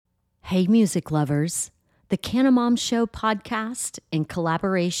Hey, music lovers. The Cannabis Show podcast, in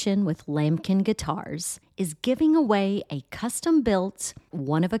collaboration with Lambkin Guitars, is giving away a custom-built,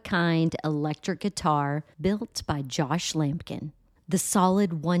 one-of-a-kind electric guitar built by Josh Lambkin. The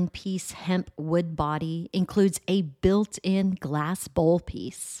solid one-piece hemp wood body includes a built-in glass bowl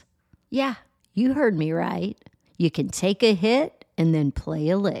piece. Yeah, you heard me right. You can take a hit and then play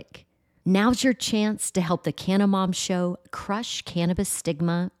a lick. Now's your chance to help the Cannabis Show crush cannabis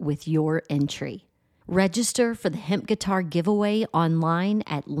stigma with your entry. Register for the hemp guitar giveaway online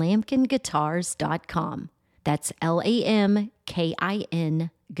at lambkinguitars.com. That's LAMKIN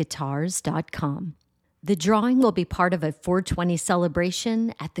guitars.com. The drawing will be part of a 420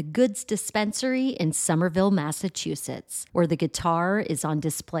 celebration at the Goods Dispensary in Somerville, Massachusetts, where the guitar is on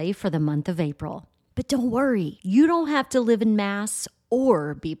display for the month of April. But don't worry, you don't have to live in Mass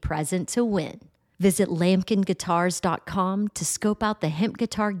or be present to win. Visit lambkinguitars.com to scope out the hemp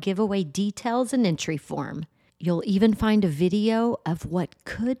guitar giveaway details and entry form. You'll even find a video of what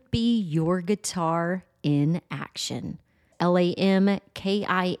could be your guitar in action.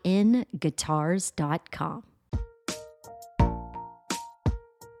 LAMKIN guitars.com.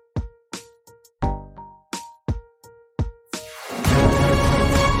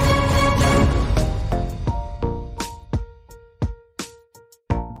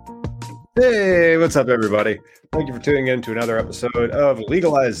 Hey, what's up, everybody? Thank you for tuning in to another episode of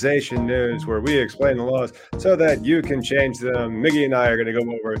Legalization News, where we explain the laws so that you can change them. Miggy and I are going to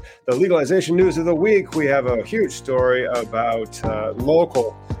go over the legalization news of the week. We have a huge story about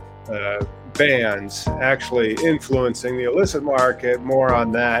local bans actually influencing the illicit market. More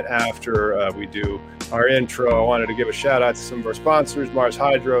on that after we do our intro. I wanted to give a shout out to some of our sponsors, Mars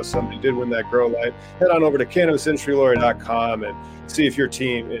Hydro. Somebody did win that grow light. Head on over to CannabisIndustryLawyer.com and see if your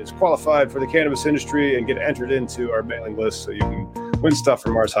team is qualified for the cannabis industry and get entered into our mailing list so you can win stuff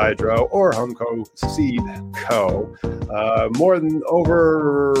from Mars Hydro or Homeco Seed Co. More than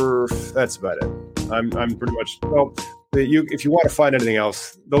over, that's about it. I'm pretty much, well, if you want to find anything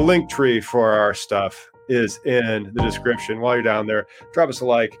else, the link tree for our stuff is in the description. While you're down there, drop us a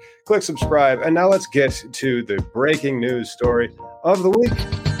like, click subscribe, and now let's get to the breaking news story of the week.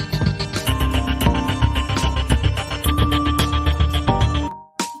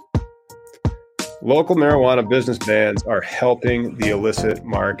 Local marijuana business bans are helping the illicit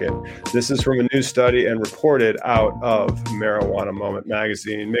market. This is from a new study and reported out of Marijuana Moment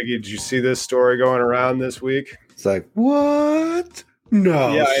magazine. Miggy, did you see this story going around this week? It's like, what?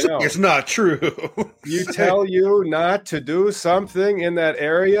 No, yeah, I know. It's not true. You tell you not to do something in that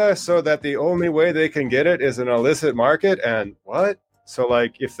area so that the only way they can get it is an illicit market, and what? So,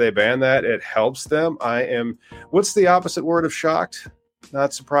 like, if they ban that, it helps them. What's the opposite word of shocked?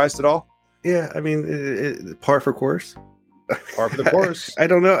 Not surprised at all? Yeah, I mean, par for course. Par for the course. I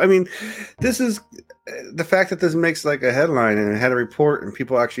don't know. I mean, this is the fact that this makes like a headline and it had a report and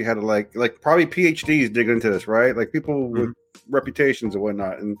people actually had to like probably PhDs dig into this, right? Like people with reputations and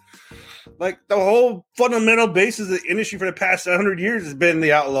whatnot. And like the whole fundamental basis of the industry for the past 100 years has been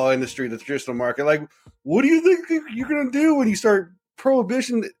the outlaw industry, the traditional market. Like, what do you think you're going to do when you start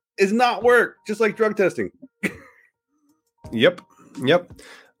prohibition? Is not work, just like drug testing. Yep.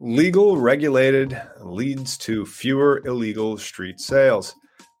 Legal regulated leads to fewer illegal street sales.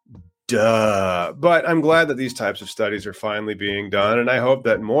 Duh. But I'm glad that these types of studies are finally being done, and I hope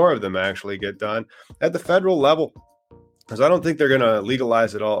that more of them actually get done at the federal level, because I don't think they're going to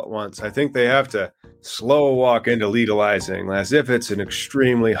legalize it all at once. I think they have to slow walk into legalizing as if it's an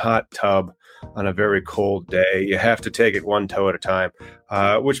extremely hot tub on a very cold day. You have to take it one toe at a time,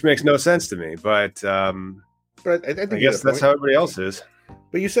 which makes no sense to me. But I guess that's how everybody else is.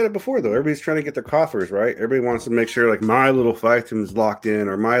 But you said it before, though. Everybody's trying to get their coffers, right? Everybody wants to make sure, like, my little Fightum is locked in,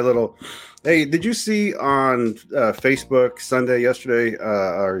 or my little... Hey, did you see on Facebook yesterday,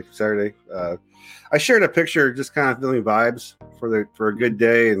 or Saturday? I shared a picture, just kind of feeling vibes for a good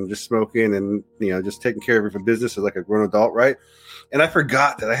day and just smoking and, just taking care of business as like a grown adult, right? And I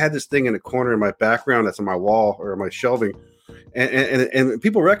forgot that I had this thing in a corner in my background that's on my wall or my shelving, and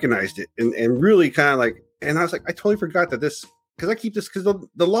people recognized it and really kind of like... And I was like, I totally forgot that this... Because I keep this because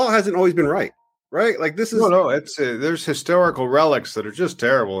the law hasn't always been right? Like this is no. It's there's historical relics that are just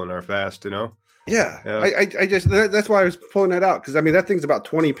terrible in our fast, Yeah. I just that's why I was pulling that out, because I mean that thing's about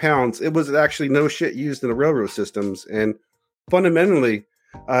 20 pounds. It was actually no shit used in the railroad systems, and fundamentally,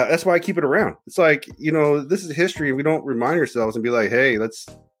 that's why I keep it around. It's like this is history, and we don't remind ourselves and be like, hey, let's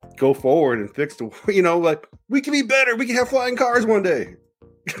go forward and fix the like we can be better. We can have flying cars one day.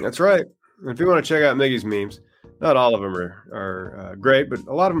 That's right. If you want to check out Miggy's memes. Not all of them are great, but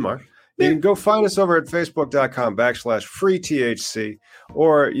a lot of them are. You can go find us over at facebook.com/free THC,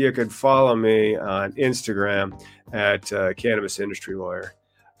 or you could follow me on Instagram at Cannabis Industry Lawyer.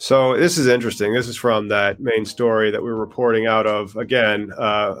 So this is interesting. This is from that main story that we were reporting out of. Again,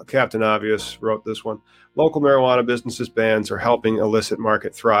 Captain Obvious wrote this one. Local marijuana businesses bans are helping illicit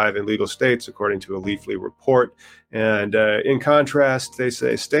market thrive in legal states, according to a Leafly report. And in contrast, they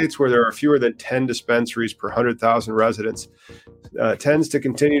say states where there are fewer than 10 dispensaries per 100,000 residents tends to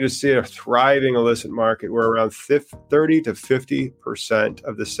continue to see a thriving illicit market where around 30 to 50%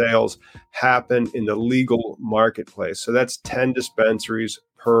 of the sales happen in the legal marketplace. So that's 10 dispensaries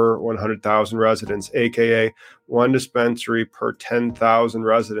per 100,000 residents, aka one dispensary per 10,000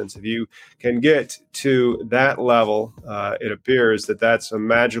 residents. If you can get to that level, it appears that that's a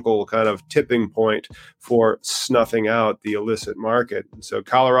magical kind of tipping point for snuffing out the illicit market. So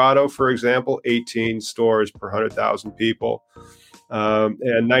Colorado, for example, 18 stores per 100,000 people,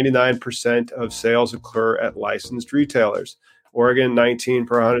 and 99% of sales occur at licensed retailers. Oregon, 19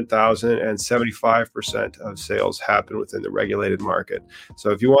 per 100,000, and 75% of sales happen within the regulated market. So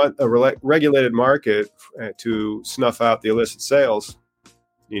if you want a regulated market to snuff out the illicit sales,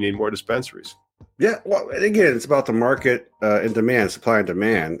 you need more dispensaries. Yeah, well, again, it's about the market and demand, supply and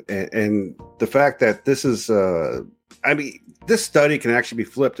demand. And the fact that this is, this study can actually be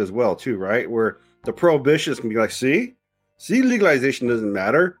flipped as well, too, right? Where the prohibitionists can be like, see, legalization doesn't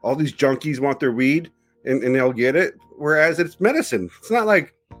matter. All these junkies want their weed and they'll get it. Whereas it's medicine. It's not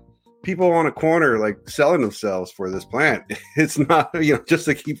like people on a corner like selling themselves for this plant. It's not, just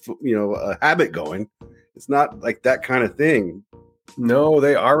to keep, a habit going. It's not like that kind of thing. No,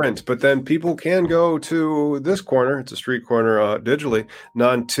 they aren't. But then people can go to this corner. It's a street corner digitally. And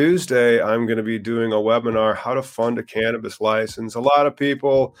on Tuesday, I'm going to be doing a webinar, how to fund a cannabis license. A lot of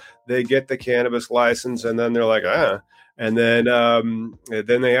people, they get the cannabis license and then they're like, and then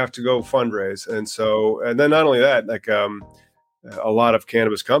they have to go fundraise. And then not only that, like a lot of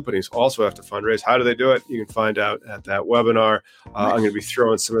cannabis companies also have to fundraise. How do they do it? You can find out at that webinar. I'm going to be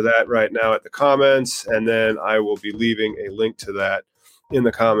throwing some of that right now at the comments, and then I will be leaving a link to that in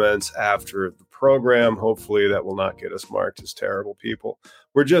the comments after the program. Hopefully that will not get us marked as terrible people.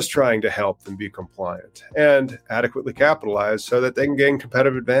 We're just trying to help them be compliant and adequately capitalized so that they can gain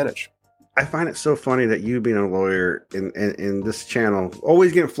competitive advantage. I find it so funny that you being a lawyer in this channel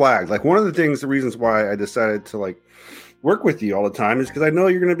always getting flagged. Like one of the reasons why I decided to work with you all the time is because I know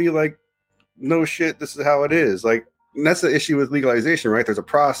you're going to be like, no shit, this is how it is. Like, and that's the issue with legalization, right? There's a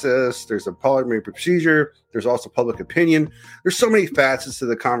process, there's a parliamentary procedure, there's also public opinion. There's so many facets to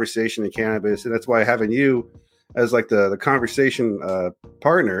the conversation in cannabis, and that's why having you as like the conversation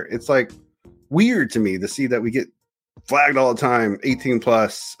partner, it's like weird to me to see that we get flagged all the time, 18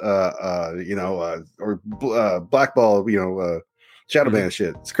 plus, or blackball, shadow ban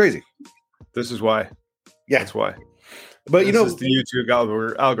shit. It's crazy. This is why. Yeah, that's why. But this is the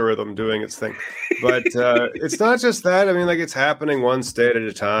YouTube algorithm doing its thing. But it's not just that. I mean, like, it's happening one state at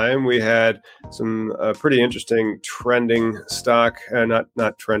a time. We had some pretty interesting trending stock,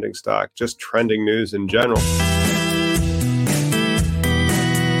 not trending stock, just trending news in general.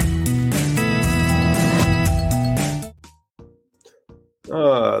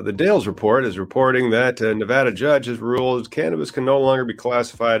 The Dales Report is reporting that a Nevada judge has ruled cannabis can no longer be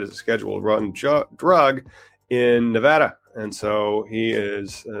classified as a Schedule 1 drug in Nevada. And so a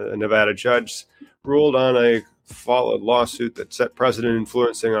Nevada judge ruled on a lawsuit that set precedent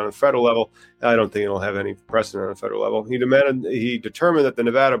influencing on a federal level. I don't think it'll have any precedent on a federal level. He determined that the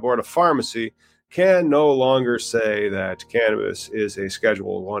Nevada Board of Pharmacy can no longer say that cannabis is a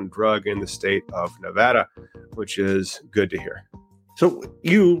Schedule 1 drug in the state of Nevada, which is good to hear. So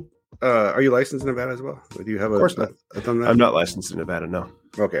are you licensed in Nevada as well? Do you have of course not. I'm not licensed in Nevada, no.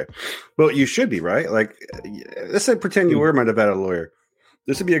 Okay. Well, you should be, right? Like, let's say pretend you were my Nevada lawyer.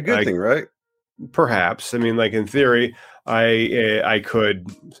 This would be a good thing, right? Perhaps. I mean, like in theory, I could.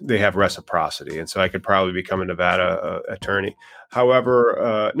 They have reciprocity, and so I could probably become a Nevada attorney.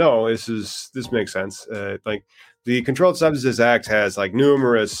 However, no, this makes sense. Like the Controlled Substances Act has like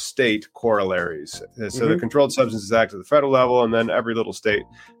numerous state corollaries. So the Controlled Substances Act at the federal level, and then every little state.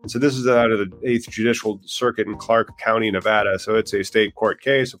 And so this is out of the 8th Judicial Circuit in Clark County, Nevada. So it's a state court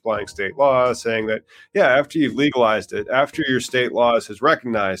case applying state law, saying that, after you've legalized it, after your state laws has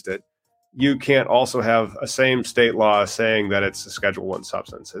recognized it, you can't also have a same state law saying that it's a Schedule 1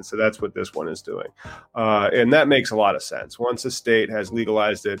 substance. And so that's what this one is doing. And that makes a lot of sense. Once a state has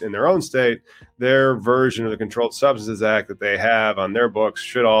legalized it in their own state, their version of the Controlled Substances Act that they have on their books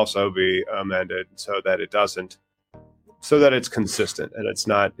should also be amended so that it's consistent and it's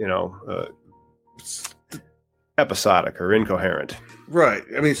not, episodic or incoherent. Right.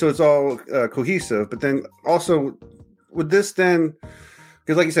 I mean, so it's all cohesive, but then also would this then,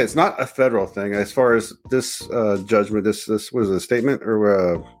 because like you said, it's not a federal thing as far as this judgment, this was a statement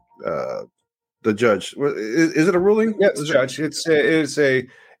or the judge, is it a ruling? Yeah, it's a judge. It's a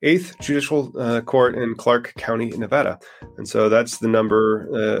 8th Judicial Court in Clark County, Nevada. And so that's the number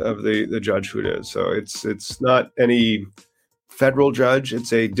of the judge who it is. So it's not any federal judge.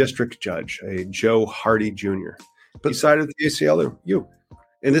 It's a district judge, a Joe Hardy Jr. But he sided with the ACLU.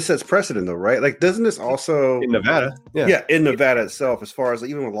 And this sets precedent, though, right? Like, doesn't this also in Nevada? Yeah, in Nevada itself, as far as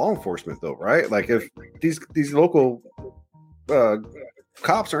even with law enforcement, though, right? Like, if these local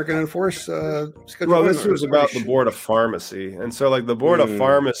cops aren't going to enforce. Well, this was about the Board of Pharmacy, and so like the Board of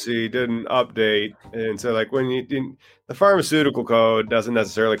Pharmacy didn't update, and so like when the pharmaceutical code doesn't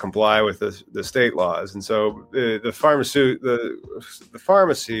necessarily comply with the state laws, and so the pharmacy,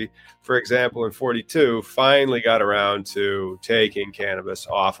 for example, in 42, finally got around to taking cannabis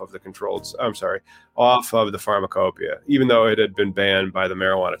off of the pharmacopoeia, even though it had been banned by the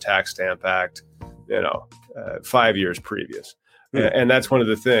Marijuana Tax Stamp Act, 5 years previous. And that's one of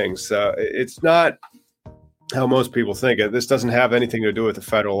the things. It's not how most people think it. This doesn't have anything to do with the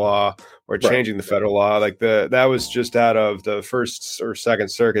federal law or changing the federal law. Like that was just out of the First or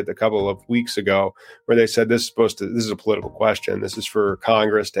Second Circuit a couple of weeks ago, where they said this is a political question. This is for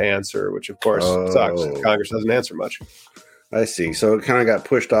Congress to answer, which of course sucks. Congress doesn't answer much. I see. So it kind of got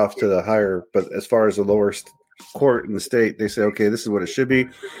pushed off to the higher, but as far as the lower court in the state, they say, okay, this is what it should be.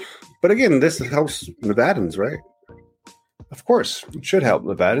 But again, this helps Nevadans, right? Of course, it should help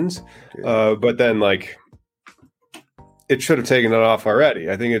Nevadans, but then like it should have taken it off already.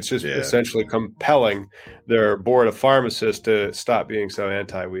 I think it's just essentially compelling their board of pharmacists to stop being so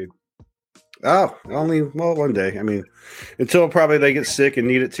anti-weed. Oh, one day. I mean, until probably they get sick and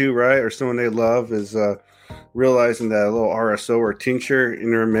need it too, right? Or someone they love is realizing that a little RSO or tincture,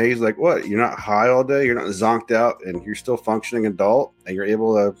 and they're amazed, like, what? You're not high all day, you're not zonked out, and you're still functioning adult, and you're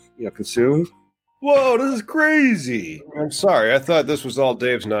able to consume. Whoa, this is crazy. I'm sorry. I thought this was all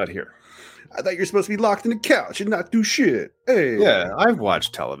Dave's not here. I thought you're supposed to be locked in the couch and not do shit. Hey. Yeah, I've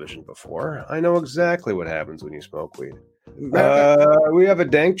watched television before. I know exactly what happens when you smoke weed. We have a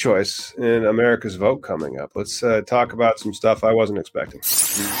dank choice in America's Vote coming up. Let's talk about some stuff I wasn't expecting.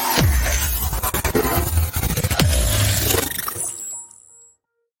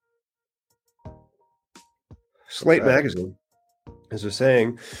 Slate Magazine is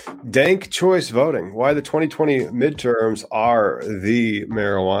saying, dank choice voting, why the 2020 midterms are the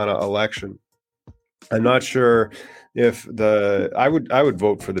marijuana election. I'm not sure if I would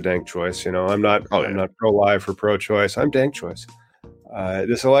vote for the dank choice. I'm not pro-life or pro-choice. I'm dank choice.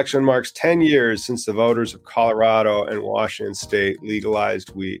 This election marks 10 years since the voters of Colorado and Washington State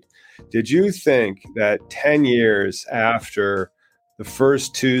legalized weed. Did you think that 10 years after the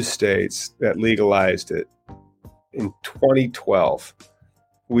first two states that legalized it, in 2012,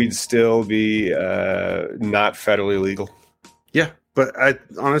 we'd still be not federally legal? Yeah, but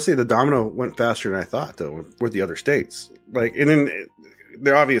honestly, the domino went faster than I thought, though, with the other states. Like, and then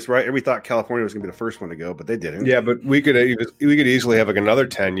they're obvious, right? We thought California was going to be the first one to go, but they didn't. Yeah, but we could easily have like another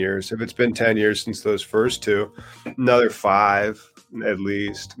 10 years. If it's been 10 years since those first two, another 5 at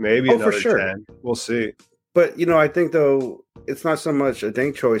least, maybe another 10. We'll see. But, I think, though, it's not so much a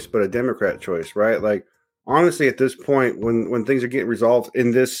dank choice, but a Democrat choice, right? Like, honestly, at this point, when things are getting resolved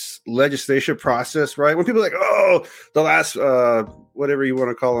in this legislation process, right? When people are like, oh, the last, whatever you want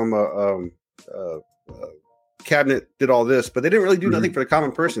to call them, cabinet did all this, but they didn't really do nothing for the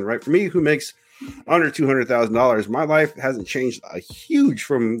common person, right? For me, who makes under $200,000, my life hasn't changed a huge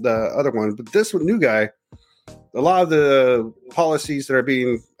from the other one. But this new guy, a lot of the policies that are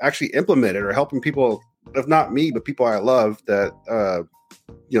being actually implemented are helping people, if not me, but people I love that,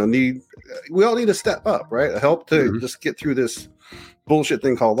 we all need to step up, right? Help to just get through this bullshit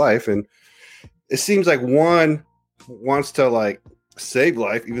thing called life. And it seems like one wants to like save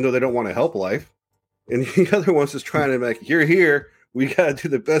life, even though they don't want to help life. And the other one's just trying to like, you're here. We got to do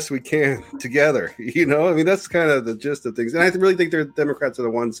the best we can together. I mean, that's kind of the gist of things. And I really think the Democrats are the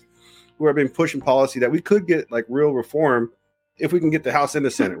ones who have been pushing policy that we could get like real reform if we can get the House and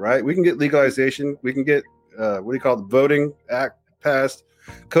the Senate, right? We can get legalization. We can get, the Voting Act passed.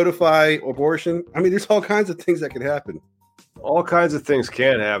 Codify abortion. I mean, there's all kinds of things that can happen. All kinds of things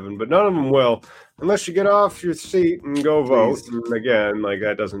can happen, but none of them will unless you get off your seat and go vote. And again, like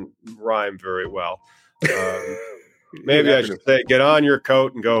that doesn't rhyme very well. Maybe I should say, get on your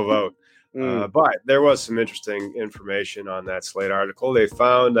coat and go vote. But there was some interesting information on that Slate article. They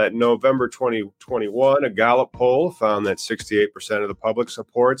found that November 2021, a Gallup poll found that 68% of the public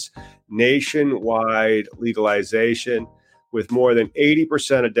supports nationwide legalization, with more than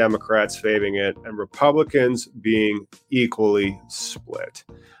 80% of Democrats favoring it and Republicans being equally split.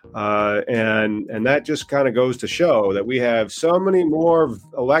 And that just kind of goes to show that we have so many more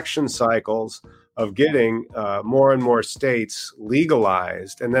election cycles of getting more and more states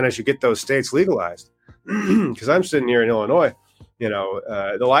legalized. And then as you get those states legalized, because I'm sitting here in Illinois,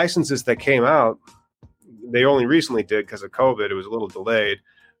 the licenses that came out, they only recently did because of COVID. It was a little delayed,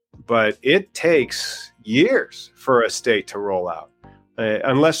 but it takes years for a state to roll out.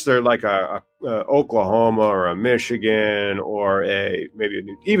 Unless they're like a Oklahoma or a Michigan or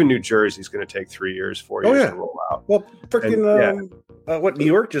even New Jersey is going to take 3 years, 4 years to roll out. Well, freaking what New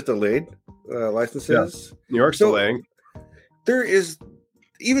York just delayed licenses. Yeah. New York's delaying. There is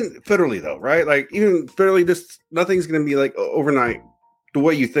even federally though, right? Like even federally, nothing's going to be like overnight the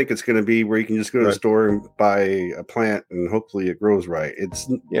way you think it's going to be, where you can just go to the store and buy a plant and hopefully it grows right.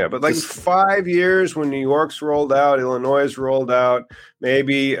 But like 5 years when New York's rolled out, Illinois is rolled out,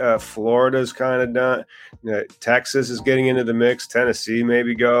 maybe Florida's kind of done. Texas is getting into the mix. Tennessee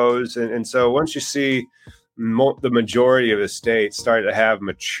maybe goes. And so once you see the majority of the states start to have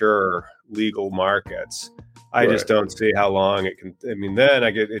mature legal markets, I just don't see how long it can. I mean, then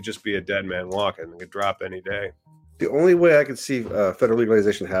it'd just be a dead man walking. It could drop any day. The only way I could see federal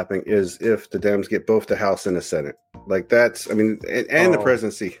legalization happening is if the Dems get both the House and the Senate. Like that's, I mean, and the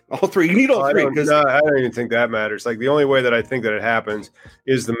presidency. All three. You need all three. I don't even think that matters. Like the only way that I think that it happens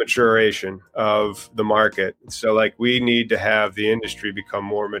is the maturation of the market. So like we need to have the industry become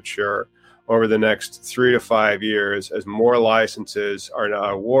more mature over the next 3 to 5 years as more licenses are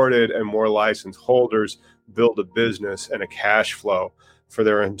now awarded and more license holders build a business and a cash flow for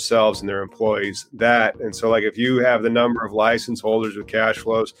themselves and their employees. And so like if you have the number of license holders with cash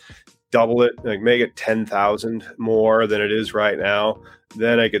flows, double it, like make it 10,000 more than it is right now,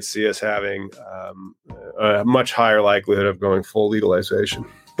 then I could see us having a much higher likelihood of going full legalization.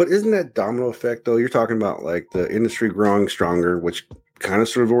 But isn't that domino effect though? You're talking about like the industry growing stronger, which kind of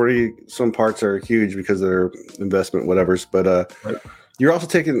sort of already, some parts are huge because of their investment, whatever's, but you're also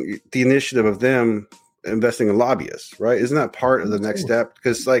taking the initiative of them investing in lobbyists, right? Isn't that part of the next step?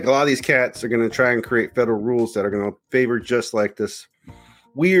 Because like a lot of these cats are going to try and create federal rules that are going to favor just like this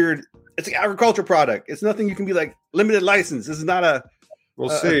weird, it's an agriculture product. It's nothing you can be like limited license. This is not a, we'll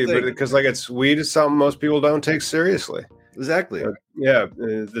see, but because like it's weed is something most people don't take seriously. Exactly.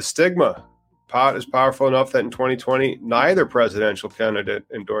 The stigma is powerful enough that in 2020, neither presidential candidate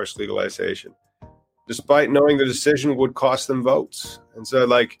endorsed legalization, despite knowing the decision would cost them votes. And so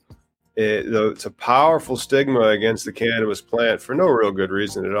like, it's a powerful stigma against the cannabis plant for no real good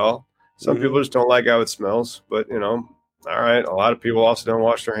reason at all. Some people just don't like how it smells, but all right. A lot of people also don't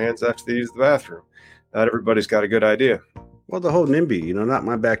wash their hands after they use the bathroom. Not everybody's got a good idea. Well, the whole NIMBY, not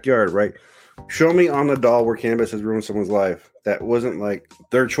my backyard, right? Show me on the doll where cannabis has ruined someone's life. That wasn't like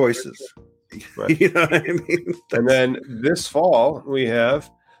their choices. Right. You know what I mean? And then this fall we have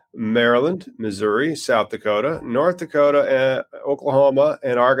Maryland, Missouri, South Dakota, North Dakota, Oklahoma,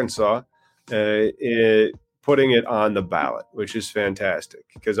 and Arkansas putting it on the ballot, which is fantastic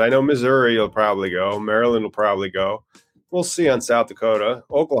because I know Missouri will probably go, Maryland will probably go. We'll see on South Dakota.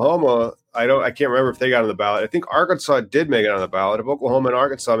 Oklahoma, I can't remember if they got on the ballot. I think Arkansas did make it on the ballot. If Oklahoma and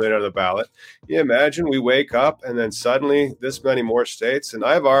Arkansas made it on the ballot, you imagine we wake up and then suddenly this many more states. And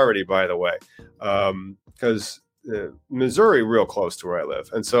I've already, by the way, because Missouri real close to where I live.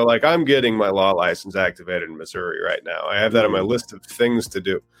 And so like I'm getting my law license activated in Missouri right now. I have that on my list of things to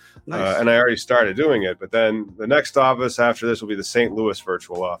do. Nice. And I already started doing it. But then the next office after this will be the St. Louis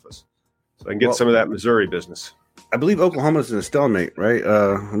virtual office. So I can get some of that Missouri business. I believe Oklahoma's in a stalemate, right?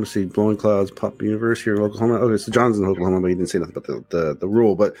 Let me see. Blowing Clouds Pop University here in Oklahoma. Okay, so John's in Oklahoma, but he didn't say nothing about the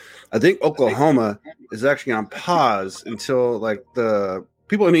rule. But I think Oklahoma is actually on pause until like the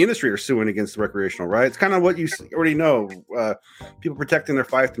people in the industry are suing against the recreational, right? It's kind of what you already know. People protecting their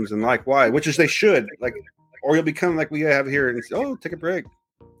fiefdoms and like why, which is they should, like, or you'll become like we have here and say, take a break.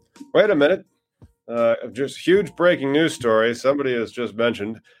 Wait a minute. Just huge breaking news story. Somebody has just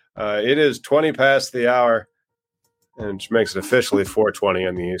mentioned it is 20 past the hour. And which makes it officially 4:20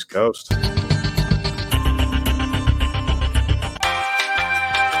 on the East Coast.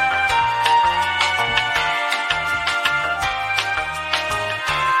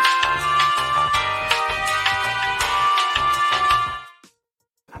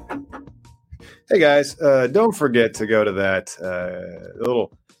 Hey guys, don't forget to go to that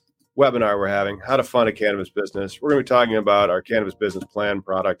little webinar we're having, how to fund a cannabis business. We're going to be talking about our cannabis business plan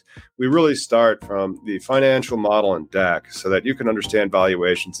product. We really start from the financial model and deck so that you can understand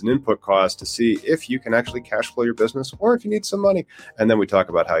valuations and input costs to see if you can actually cash flow your business or if you need some money. And then we talk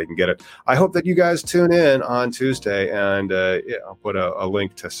about how you can get it. I hope that you guys tune in on Tuesday, and I'll put a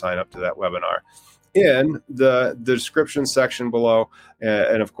link to sign up to that webinar in the description section below.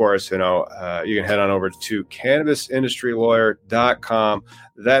 And of course, you can head on over to cannabisindustrylawyer.com.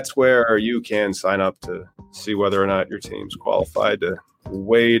 That's where you can sign up to see whether or not your team's qualified to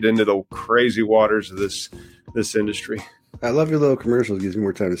wade into the crazy waters of this industry. I love your little commercials. It gives me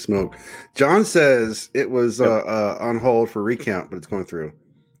more time to smoke. John says it was on hold for recount, but it's going through.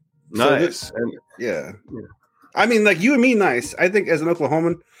 Nice. Yeah. I mean, like you and me, nice. I think as an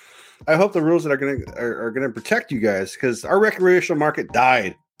Oklahoman, I hope the rules that are gonna protect you guys, because our recreational market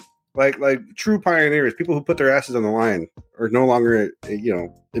died. Like true pioneers, people who put their asses on the line are no longer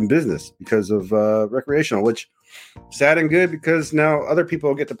in business because of recreational, which sad and good because now other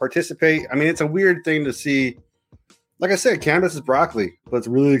people get to participate. I mean, it's a weird thing to see. Like I said, cannabis is broccoli, but it's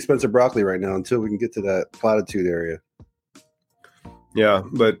really expensive broccoli right now until we can get to that platitude area. Yeah,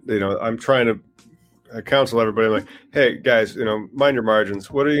 but I'm trying to counsel everybody, like, hey guys, mind your margins.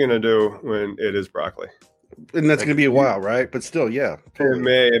 What are you going to do when it is broccoli? And that's going to be a while, right? But still, yeah, totally.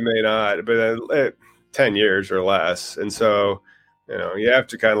 It may not, but 10 years or less. And so, you have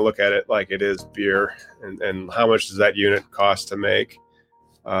to kind of look at it like it is beer, and how much does that unit cost to make?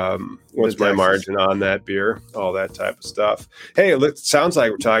 What's my margin on that beer? All that type of stuff. Hey, it sounds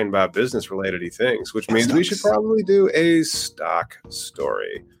like we're talking about business related things, which means we should probably do a stock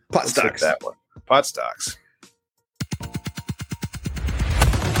story. Pot stocks. That one. Pot stocks.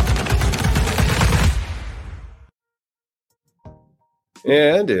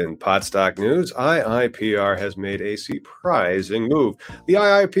 And in pot stock news, IIPR has made a surprising move. The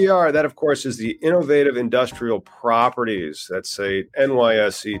IIPR, that of course is the Innovative Industrial Properties. That's a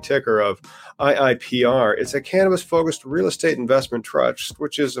NYSE ticker of IIPR. It's a cannabis-focused real estate investment trust,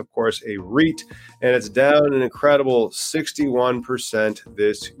 which is of course a REIT, and it's down an incredible 61%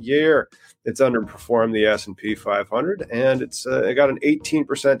 this year. It's underperformed the S&P 500, and it got an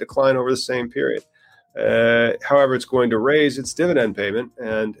 18% decline over the same period. However, it's going to raise its dividend payment,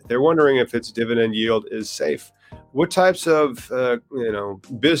 and they're wondering if its dividend yield is safe. What types of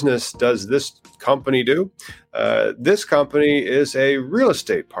business does this company do? This company is a real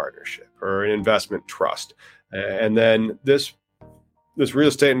estate partnership or an investment trust, and then this real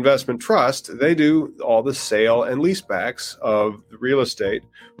estate investment trust, they do all the sale and leasebacks of the real estate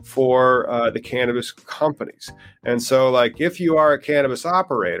for the cannabis companies. And so, like, if you are a cannabis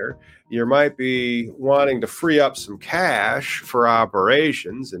operator, you might be wanting to free up some cash for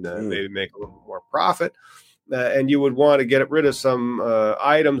operations and maybe make a little bit more profit. And you would want to get rid of some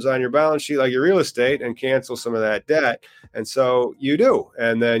items on your balance sheet, like your real estate, and cancel some of that debt. And so you do.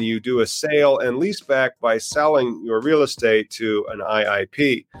 And then you do a sale and leaseback by selling your real estate to an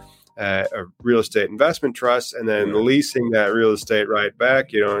IIP, a real estate investment trust, and then leasing that real estate right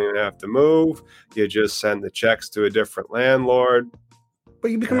back. You don't even have to move. You just send the checks to a different landlord. But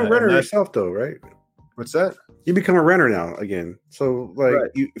you become a renter yourself, though, right? What's that? You become a renter now again. So, like,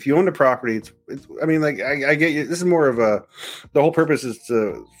 right. If you own the property, it's. I mean, like, I get you. This is more of the whole purpose is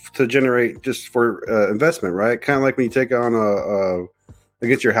to generate just for investment, right? Kind of like when you take on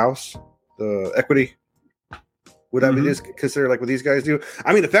against your house, the equity. Would I be just consider like what these guys do?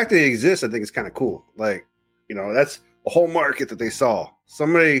 I mean, the fact that they exist, I think is kind of cool. Like, that's a whole market that they saw.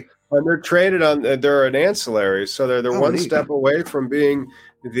 Somebody. And they're traded on. They're an ancillary, so they're one step away from being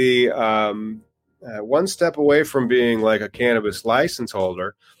the one step away from being like a cannabis license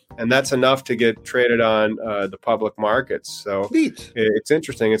holder, and that's enough to get traded on the public markets. So it's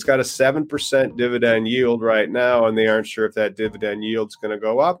interesting. It's got a 7% dividend yield right now, and they aren't sure if that dividend yield's going to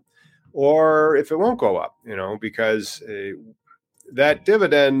go up or if it won't go up. Because that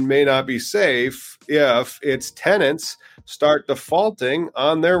dividend may not be safe if its tenants start defaulting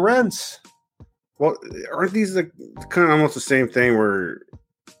on their rents. Well, aren't these kind of almost the same thing where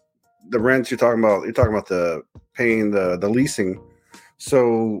the rents you're talking about the paying the leasing?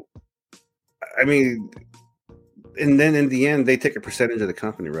 So, I mean, and then in the end, they take a percentage of the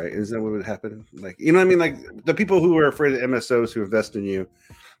company, right? Isn't that what would happen? Like, you know what I mean? Like the people who are afraid of MSOs who invest in you,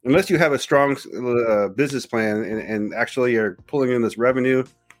 unless you have a strong business plan and actually are pulling in this revenue,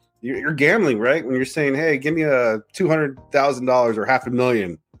 you're gambling, right? When you're saying, hey, give me a $200,000 or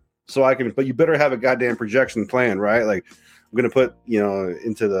 $500,000 so I can, but you better have a goddamn projection plan, right? Like I'm going to put,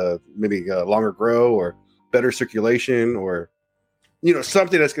 into the maybe longer grow or better circulation or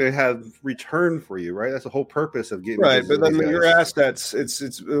something that's going to have return for you, right? That's the whole purpose of getting Right, but then these your guys. assets,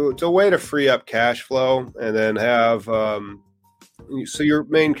 it's a way to free up cash flow, and then have so your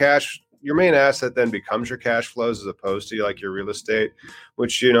main asset then becomes your cash flows as opposed to like your real estate,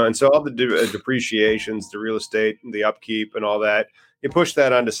 which and so all the depreciations, the real estate, the upkeep, and all that, you push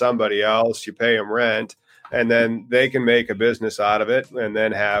that onto somebody else, you pay them rent, and then they can make a business out of it, and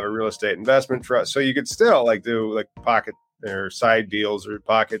then have a real estate investment trust. So you could still like do like pocket or side deals or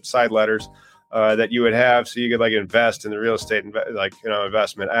pocket side letters that you would have, so you could like invest in the real estate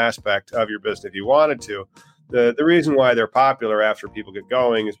investment aspect of your business if you wanted to. The reason why they're popular after people get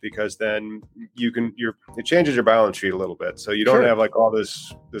going is because then it changes your balance sheet a little bit, so you don't have like all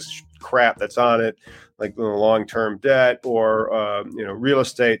this crap that's on it, like long-term debt or real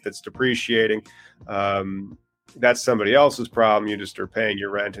estate that's depreciating. That's somebody else's problem. You just are paying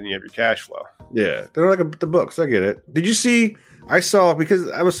your rent and you have your cash flow. Yeah, they're like the books. I get it. Did you see? I saw,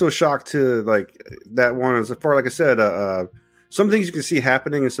 because I was so shocked to like that one. As far, like I said, some things you can see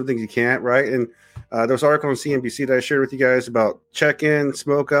happening and some things you can't, right? And there was an article on CNBC that I shared with you guys about check in,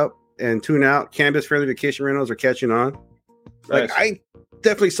 smoke up, and tune out. Cannabis-friendly vacation rentals are catching on. Like, nice. I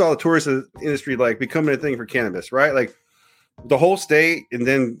definitely saw the tourism industry like becoming a thing for cannabis, right? Like the whole state, and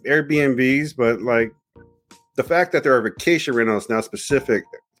then Airbnbs, but like the fact that there are vacation rentals now specific,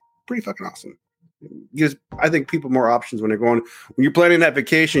 pretty fucking awesome. Gives, I think, people more options when they're going. When you're planning that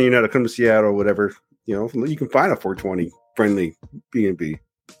vacation, to come to Seattle or whatever, you can find a 420 friendly B&B.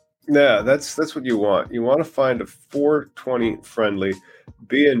 Yeah, that's what you want. You want to find a 420 friendly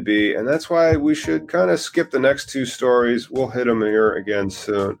B&B, and that's why we should kind of skip the next two stories. We'll hit them here again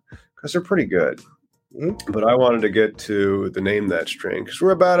soon because they're pretty good. Mm-hmm. But I wanted to get to the Name That Strain because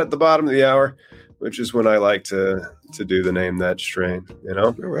we're about at the bottom of the hour, which is when I like to do the Name That Strain.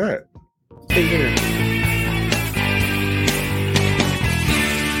 All right.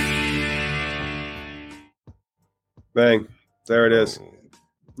 Bang. There it is.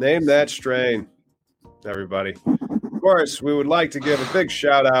 Name That Strain, everybody. Of course, we would like to give a big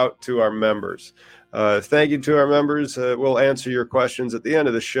shout out to our members. Thank you to our members. We'll answer your questions at the end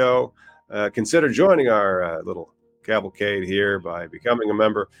of the show. Consider joining our little cavalcade here by becoming a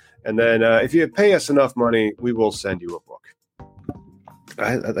member. And then if you pay us enough money, we will send you a book.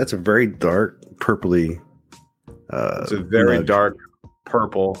 That's a very dark, purpley. It's a very dark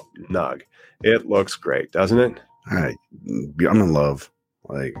purple nug. It looks great, doesn't it? I'm in love.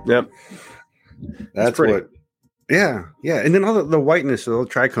 Like, yep. That's what. Yeah. And then all the whiteness of the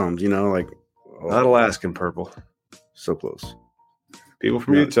trichomes, not Alaskan purple. So close. People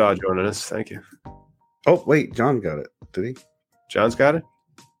from Utah joining us. Thank you. Oh, wait. John got it. Did he? John's got it?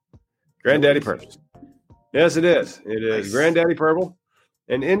 Granddaddy Purple. Yes, it is. It is nice. Granddaddy Purple,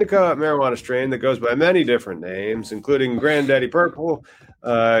 an indica marijuana strain that goes by many different names, including Granddaddy Purple,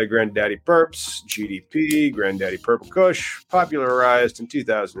 Granddaddy Purps, GDP, Granddaddy Purple Kush, popularized in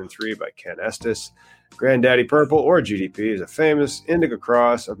 2003 by Ken Estes. Granddaddy Purple, or GDP, is a famous indica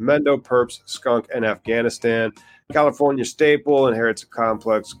cross of Mendo, Purps, Skunk, and Afghanistan. California staple, inherits a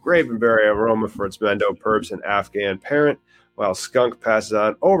complex grape-and-berry aroma for its Mendo, Purps, and Afghan parent, while Skunk passes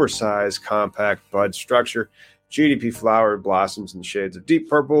on oversized, compact bud structure. GDP flower blossoms in shades of deep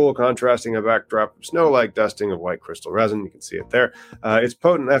purple, contrasting a backdrop of snow-like dusting of white crystal resin. You can see it there. Its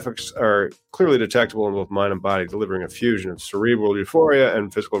potent effects are clearly detectable in both mind and body, delivering a fusion of cerebral euphoria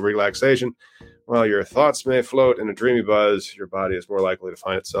and physical relaxation. While your thoughts may float in a dreamy buzz, your body is more likely to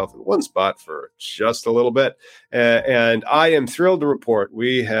find itself in one spot for just a little bit. And I am thrilled to report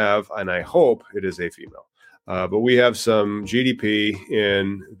we have, and I hope it is a female, but we have some GDP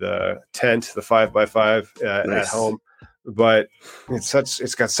in the tent, the 5x5 nice. At home. But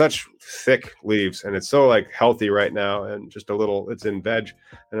it's got such thick leaves, and it's so like healthy right now, and just it's in veg.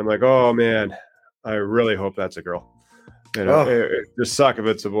 And I'm like, oh man, I really hope that's a girl. It just suck if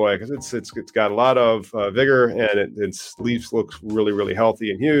it's a boy, because it's got a lot of vigor, and its leaves look really, really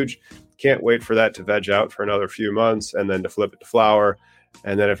healthy and huge. Can't wait for that to veg out for another few months, and then to flip it to flower.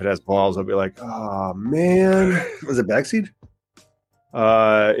 And then if it has balls, I'll be like, oh, man. Was it backseed?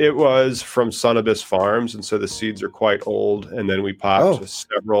 It was from Sunabis Farms, and so the seeds are quite old. And then we popped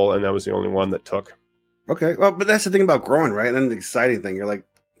several, and that was the only one that took. Okay. Well, but that's the thing about growing, right? And then the exciting thing, you're like,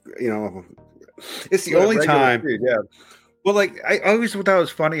 it's the only time. Seed, yeah. Well, like, I always thought it was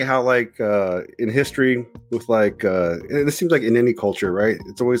funny how, like, in history with, like, and it seems like in any culture, right?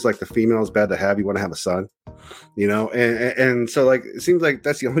 It's always like the female is bad to have. You want to have a son, and so, like, it seems like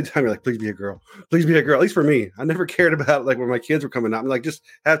that's the only time you're like, please be a girl. Please be a girl. At least for me. I never cared about, like, when my kids were coming out. I'm like, just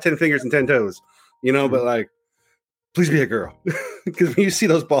have 10 fingers and 10 toes, but, like, please be a girl. Because when you see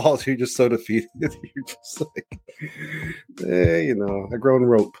those balls, you're just so defeated. You're just like, hey, you know, I grown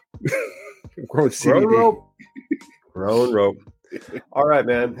rope. Grown CBD. Grown rope. All right,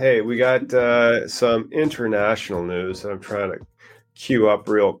 man. Hey, we got some international news that I'm trying to queue up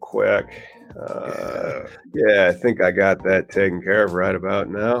real quick. Yeah, I think I got that taken care of right about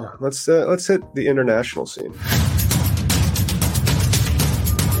now. Let's hit the international scene.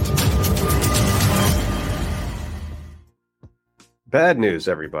 Bad news,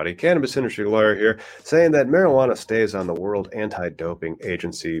 everybody. Cannabis industry lawyer here saying that marijuana stays on the World Anti-Doping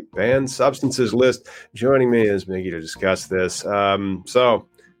Agency banned substances list. Joining me is Miggy to discuss this. So,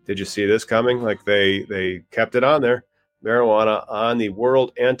 did you see this coming? Like they kept it on there. Marijuana on the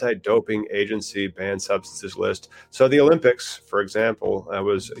World Anti-Doping Agency banned substances list. So the Olympics, for example,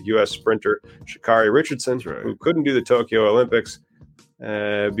 was U.S. sprinter Sha'Carri Richardson, who couldn't do the Tokyo Olympics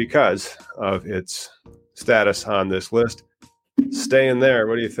because of its status on this list. Staying there.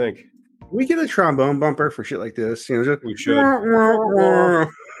 What do you think? We get a trombone bumper for shit like this. You know, just, we should.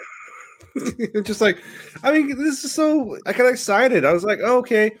 Just like, I mean, this is so. I got excited. I was like, oh,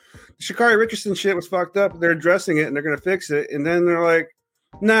 okay, Sha'Carri Richardson shit was fucked up. They're addressing it and they're gonna fix it. And then they're like,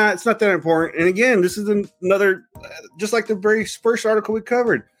 nah, it's not that important. And again, this is another, just like the very first article we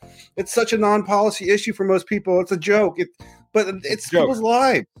covered. It's such a non-policy issue for most people. It's a joke. But it's people's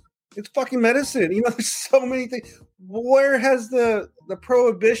lives. It's fucking medicine. You know, there's so many things. Where has the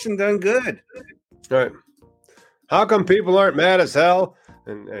prohibition done good? Right. How come people aren't mad as hell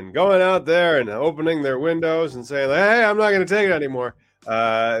and going out there and opening their windows and saying, hey, I'm not going to take it anymore?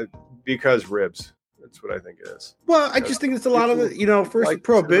 Because ribs. That's what I think it is. Well, I just think it's a lot of the, you know, first like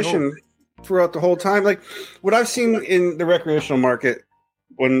prohibition throughout the whole time. Like what I've seen in the recreational market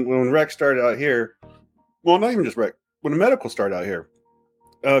when rec started out here, well, not even just rec, when the medical started out here,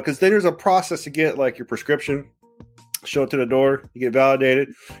 because then there's a process to get like your prescription, show it to the door, you get validated,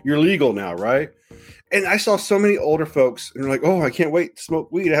 you're legal now, right? And I saw so many older folks and they're like, oh, I can't wait to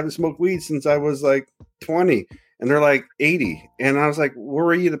smoke weed. I haven't smoked weed since I was like 20, and they're like 80. And I was like, where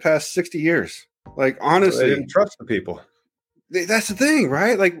were you the past 60 years? Like, honestly, they didn't trust the people. That's the thing,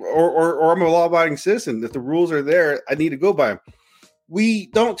 right? Like, or I'm a law-abiding citizen. If the rules are there, I need to go by them. We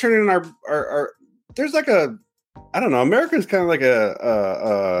don't turn in our there's like a, I don't know, America is kind of like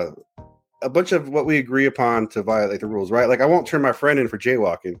a bunch of what we agree upon to violate the rules, right? Like I won't turn my friend in for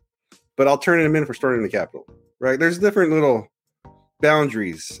jaywalking, but I'll turn him in for storming the Capitol, right? There's different little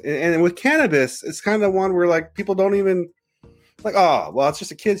boundaries. And with cannabis, it's kind of one where like people don't even like, oh, well, it's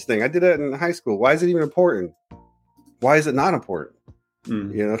just a kid's thing. I did that in high school. Why is it even important? Why is it not important?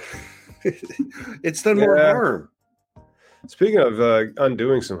 You know, it's done more harm. Speaking of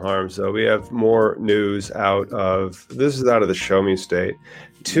undoing some harm, so we have more news out of, this is out of the Show Me State.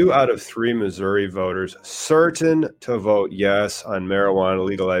 2 out of 3 Missouri voters certain to vote yes on marijuana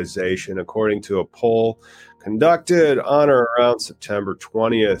legalization, according to a poll conducted on or around September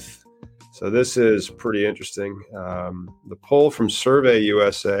 20th. So this is pretty interesting. The poll from Survey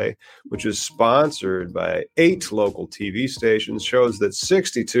USA, which is sponsored by 8 local TV stations, shows that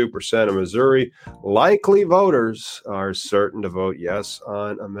 62% of Missouri likely voters are certain to vote yes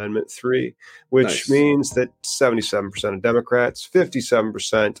on Amendment 3, which means that 77% of Democrats,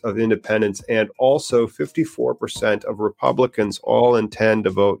 57% of independents, and also 54% of Republicans all intend to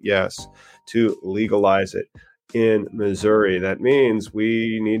vote yes to legalize it in Missouri. That means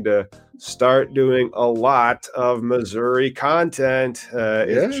we need to start doing a lot of Missouri content.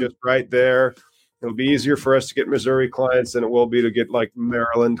 It's just right there. It'll be easier for us to get Missouri clients than it will be to get like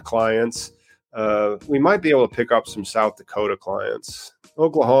Maryland clients. We might be able to pick up some South Dakota clients.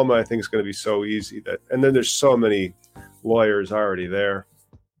 Oklahoma, I think, is going to be so easy that, and then there's so many lawyers already there.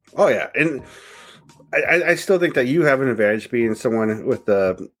 Oh yeah, and I still think that you have an advantage being someone with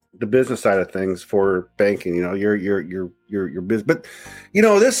the business side of things for banking. You know, your business, but you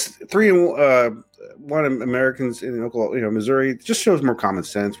know, this 3-1 Americans in Oklahoma, you know, Missouri, just shows more common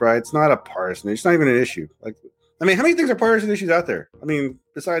sense, right? It's not a partisan. It's not even an issue. Like, I mean, how many things are partisan issues out there? I mean,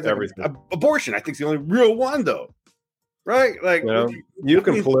 besides everything, abortion, I think is the only real one, though. Right? Like, you know, you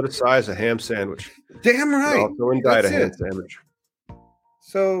can politicize a ham sandwich. Damn right. You also indict a ham sandwich.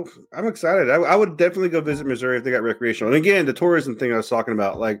 So I'm excited. I would definitely go visit Missouri if they got recreational. And again, the tourism thing I was talking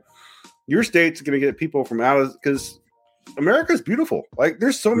about, like your state's going to get people from out of, because America's beautiful. Like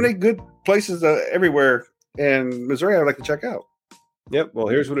there's so many good places everywhere, and Missouri I'd like to check out. Yep. Well,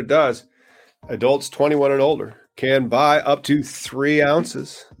 here's what it does. Adults 21 and older can buy up to 3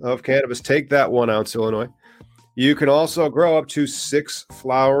 ounces of cannabis. Take that 1 ounce, Illinois. You can also grow up to 6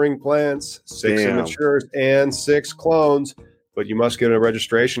 flowering plants, 6 immatures, and 6 clones. but you must get a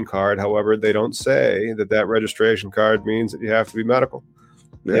registration card. However, they don't say that registration card means that you have to be medical.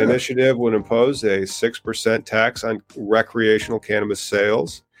 Yeah. The initiative would impose a 6% tax on recreational cannabis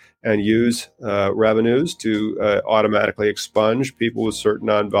sales and use revenues to automatically expunge people with certain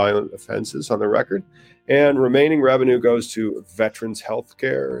nonviolent offenses on the record. And remaining revenue goes to veterans' health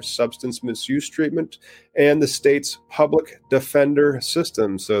care, substance misuse treatment, and the state's public defender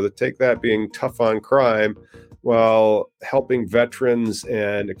system. So take that being tough on crime while helping veterans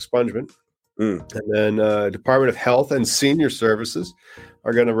and expungement. And then Department of Health and Senior Services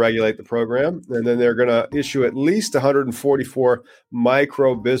are going to regulate the program. And then they're going to issue at least 144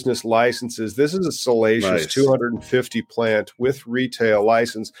 micro business licenses. This is a salacious 250 plant with retail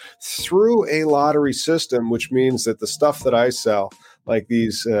license through a lottery system, which means that the stuff that I sell, like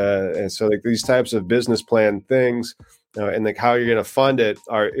these, like these types of business plan things, and like how you're going to fund it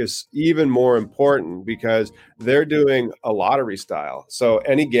is even more important because they're doing a lottery style. So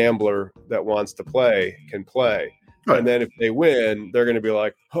any gambler that wants to play can play. Right. And then if they win, they're going to be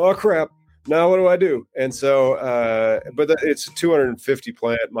like, oh, crap. Now what do I do? And so, but it's a 250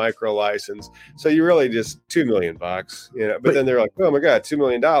 plant micro license. So you really just $2 million, but then they're like, oh my God, $2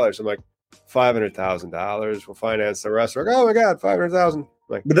 million. I'm like, $500,000. We'll finance the rest. They're like, oh my God, 500,000.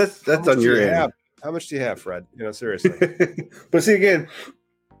 Like, but that's on your end. How much do you have, Fred? Seriously. But see, again,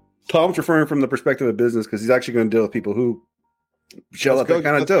 Tom's referring from the perspective of business because he's actually going to deal with people who shell out that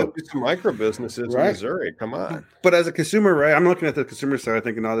kind of dope. Some micro businesses in Missouri. Come on. But as a consumer, right, I'm looking at the consumer side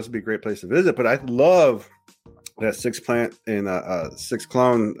thinking, oh, this would be a great place to visit. But I love that 6 plant and 6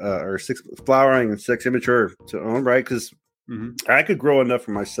 clone or 6 flowering and 6 immature to own, right? Because I could grow enough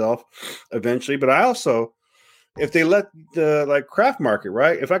for myself eventually. But I also, if they let the craft market,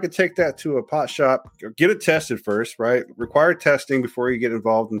 right? If I could take that to a pot shop, get it tested first, right? Require testing before you get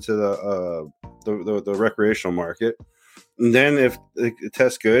involved into the recreational market. And then if it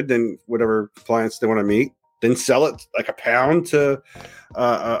tests good, then whatever compliance they want to meet, then sell it like a pound to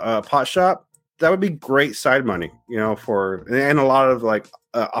a pot shop. That would be great side money, and a lot of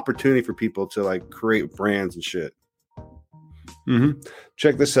opportunity for people to create brands and shit.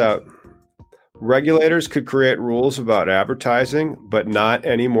 Check this out. Regulators could create rules about advertising, but not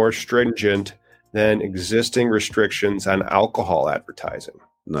any more stringent than existing restrictions on alcohol advertising.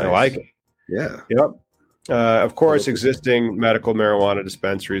 Nice. I like it. Yeah. Yep. Of course, existing medical marijuana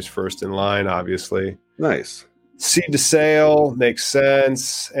dispensaries first in line, obviously. Nice. Seed to sale makes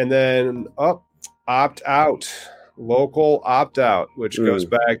sense. And then opt out, local opt out, which goes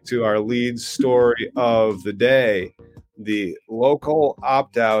back to our lead story of the day. The local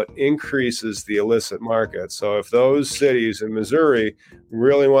opt-out increases the illicit market. So if those cities in Missouri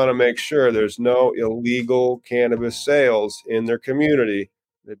really want to make sure there's no illegal cannabis sales in their community,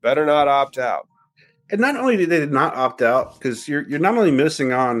 they better not opt out. And not only did they not opt out, because you're not only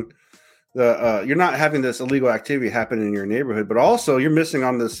missing on you're not having this illegal activity happen in your neighborhood, but also you're missing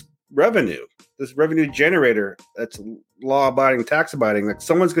on this revenue generator that's law-abiding, tax-abiding. Like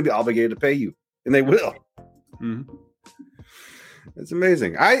someone's going to be obligated to pay you, and they will. It's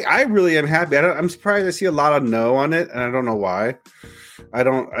amazing. I really am happy. I'm surprised I see a lot of no on it, and I don't know why.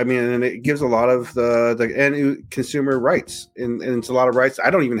 And it gives a lot of the end consumer rights, and it's a lot of rights I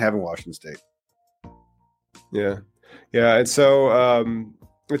don't even have in Washington State. Yeah. And so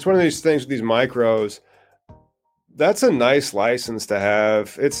it's one of these things with these micros. That's a nice license to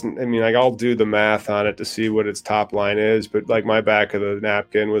have. I'll do the math on it to see what its top line is, but my back of the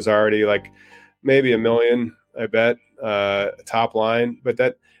napkin was already maybe $1 million, I bet, top line.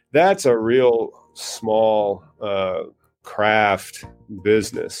 But that's a real small craft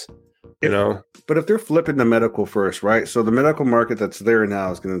business, But if they're flipping the medical first, right? So the medical market that's there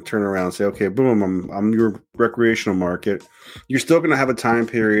now is going to turn around and say, okay, boom, I'm your recreational market. You're still going to have a time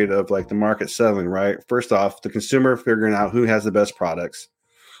period of the market settling, right? First off, the consumer figuring out who has the best products.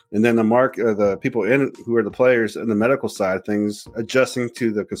 And then the people who are the players in the medical side of things adjusting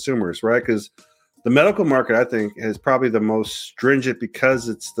to the consumers, right? Because the medical market, I think, is probably the most stringent because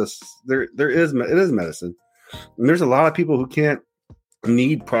it is medicine. And there's a lot of people who can't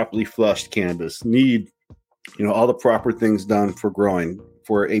need properly flushed cannabis, need all the proper things done for growing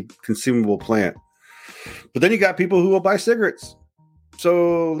for a consumable plant. But then you got people who will buy cigarettes.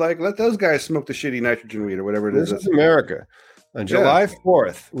 So let those guys smoke the shitty nitrogen weed or whatever it is. This is America. On July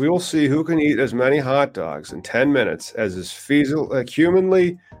 4th, we will see who can eat as many hot dogs in 10 minutes as is feasible,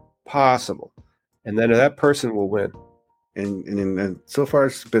 humanly possible. And then that person will win. And so far,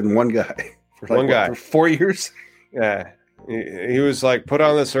 it's been one guy. For 4 years? Yeah. He was put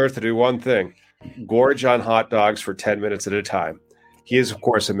on this earth to do one thing: gorge on hot dogs for 10 minutes at a time. He is, of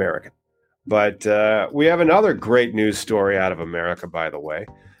course, American. But we have another great news story out of America, by the way,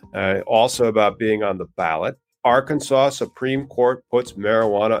 also about being on the ballot. Arkansas Supreme Court puts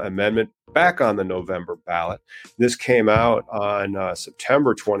marijuana amendment back on the November ballot. This came out on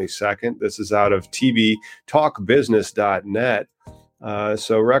September 22nd. This is out of tvtalkbusiness.net.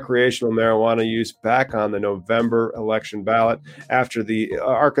 So recreational marijuana use back on the November election ballot after the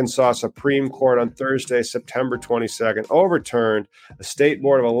Arkansas Supreme Court on Thursday, September 22nd, overturned the State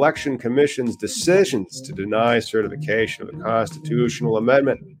Board of Election Commission's decisions to deny certification of the constitutional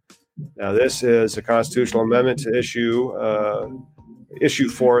amendment. Now, this is a constitutional amendment to issue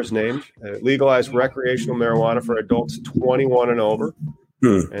 4 is named, legalize recreational marijuana for adults 21 and over.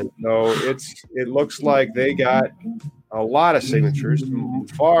 And so it looks like they got a lot of signatures,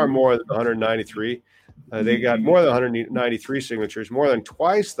 far more than 193. They got more than 193 signatures, more than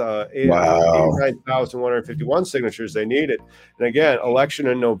twice the 89,151 signatures they needed. And again, election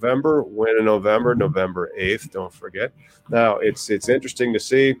in November, win in November, November 8th, don't forget. Now, it's interesting to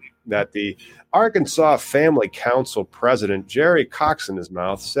see that the Arkansas Family Council president, Jerry Cox in his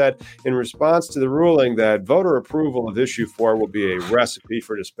mouth, said in response to the ruling that voter approval of issue 4 will be a recipe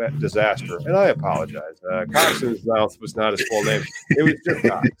for disaster. And I apologize. Cox in his mouth was not his full name. It was just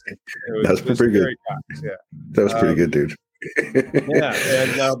Cox. That's pretty good. Cox, yeah. That was pretty good, dude.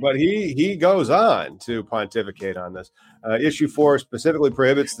 But he goes on to pontificate on this. Issue 4 specifically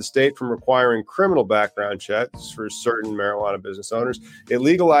prohibits the state from requiring criminal background checks for certain marijuana business owners. It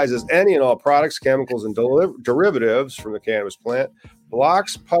legalizes any and all products, chemicals, and derivatives from the cannabis plant,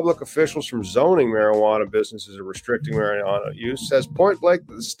 blocks public officials from zoning marijuana businesses or restricting marijuana use, says point blank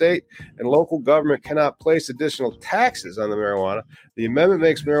that the state and local government cannot place additional taxes on the marijuana. The amendment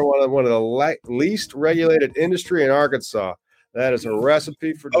makes marijuana one of the least regulated industry in Arkansas. That is a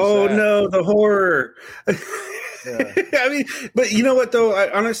recipe for disaster. Oh no, the horror. Yeah. I mean, but you know what though?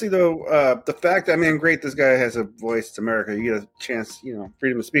 Honestly though, the fact that, I mean, great, this guy has a voice. It's America. You get a chance,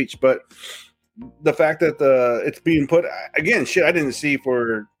 freedom of speech. But the fact that it's being put again, shit, I didn't see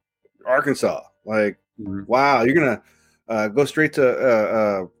for Arkansas. Like, wow, you're gonna go straight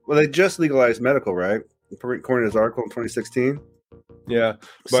to well, they just legalized medical, right? According to his article in 2016. Yeah,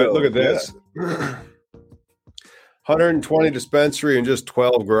 but look at this. 120 dispensary and just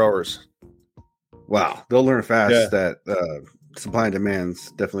 12 growers. Wow, they'll learn fast that supply and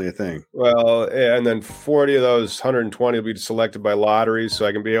demand's definitely a thing. Well, and then 40 of those 120 will be selected by lotteries, so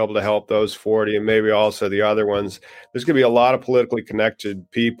I can be able to help those 40 and maybe also the other ones. There's going to be a lot of politically connected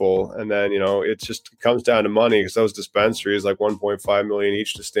people, and then it just comes down to money because those dispensaries like 1.5 million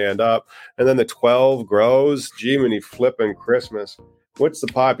each to stand up, and then the 12 grows. Gee, many flipping Christmas. What's the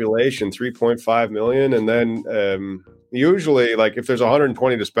population? 3.5 million, and then usually, like if there's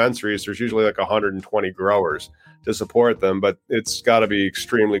 120 dispensaries, there's usually like 120 growers to support them. But it's got to be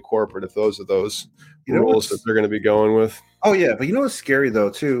extremely corporate if those are those rules that they're going to be going with. Oh yeah, but you know what's scary though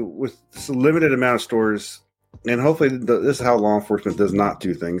too, with this limited amount of stores, and hopefully this is how law enforcement does not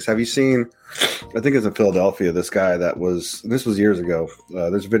do things. Have you seen? I think it's in Philadelphia. This guy this was years ago.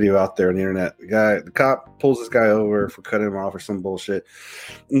 There's a video out there on the internet. The cop pulls this guy over for cutting him off or some bullshit,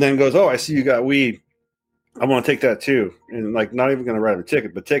 and then goes, "Oh, I see you got weed. I want to take that too." And like, not even going to write him a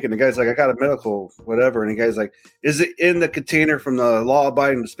ticket, but taking the guy's like, "I got a medical, whatever." And the guy's like, "Is it in the container from the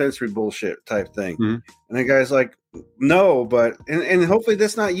law-abiding dispensary bullshit type thing?" Mm-hmm. And the guy's like, "No, but," and hopefully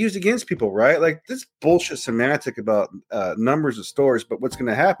that's not used against people, right? Like this bullshit semantic about numbers of stores. But what's going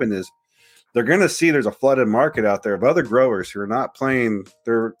to happen is they're going to see there's a flooded market out there of other growers who are not playing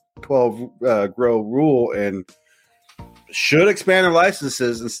their 12 grow rule and should expand their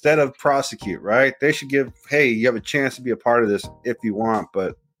licenses instead of prosecute, right? They should give, hey, you have a chance to be a part of this if you want.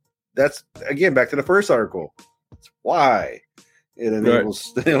 But that's, again, back to the first article. It's why it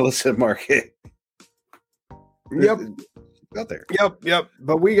enables the illicit market. Yep. Out there. Yep.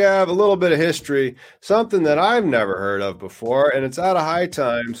 But we have a little bit of history, something that I've never heard of before, and it's out of high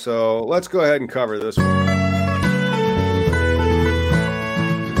time. So let's go ahead and cover this one.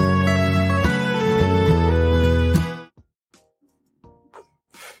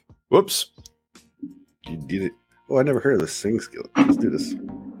 Whoops. You did it. Oh, I never heard of this sing skill. Let's do this.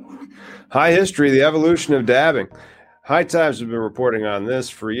 High history, the evolution of dabbing. High Times have been reporting on this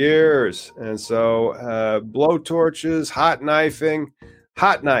for years. And so blow torches, hot knifing.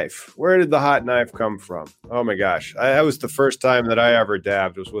 Hot knife. Where did the hot knife come from? Oh, my gosh. That was the first time that I ever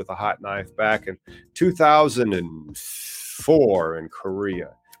dabbed was with a hot knife back in 2004 in Korea.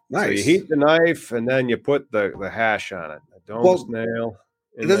 Nice. So you heat the knife, and then you put the hash on it. A domus nail.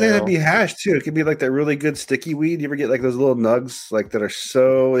 It doesn't have to be hash, too. It could be like that really good sticky weed. You ever get like those little nugs like that are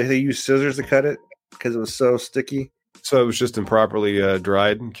so – they use scissors to cut it because it was so sticky? So it was just improperly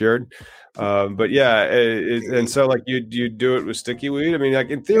dried and cured. But yeah, and so like you do it with sticky weed. I mean, like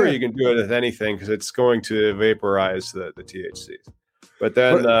in theory, you can do it with anything because it's going to vaporize the THC. But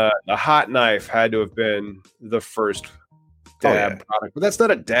then the hot knife had to have been the first dab product. But that's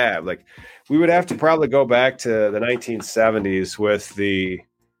not a dab. Like we would have to probably go back to the 1970s with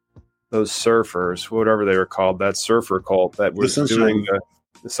those surfers, whatever they were called, that surfer cult that was doing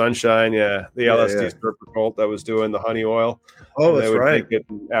the sunshine, the LSD surfer cult that was doing the honey oil. Oh, that's right. Take it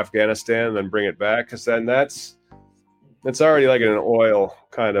in Afghanistan and then bring it back, because then that's already like an oil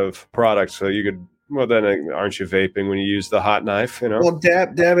kind of product. So you could, well, then aren't you vaping when you use the hot knife? You know, well,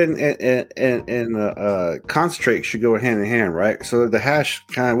 dab and concentrate should go hand in hand, right? So the hash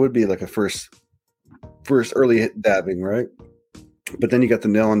kind of would be like a first early dabbing, right? But then you got the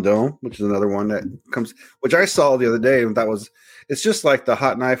nail and dome, which is another one that comes, which I saw the other day, and it's just like the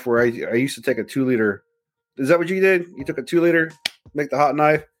hot knife where I used to take a 2 liter. Is that what you did? You took a 2 liter, make the hot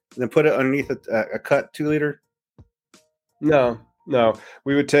knife, and then put it underneath a cut 2 liter? No.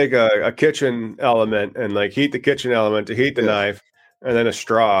 We would take a kitchen element and like heat the kitchen element to heat the knife, and then a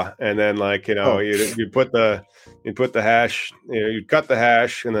straw, and then like you put the hash, you'd cut the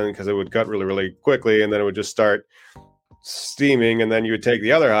hash, and then because it would cut really really quickly, and then it would just start steaming, and then you would take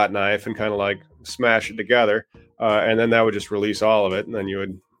the other hot knife and kind of like smash it together, and then that would just release all of it, and then you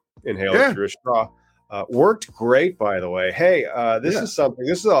would inhale it through a straw. Worked great, by the way. Hey, this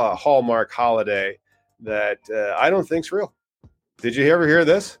is a Hallmark holiday that I don't think's real. Did you ever hear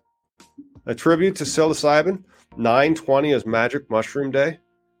this? A tribute to psilocybin. 9/20 is Magic Mushroom Day.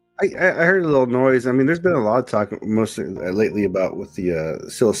 I heard a little noise. I mean, there's been a lot of talk mostly lately about with the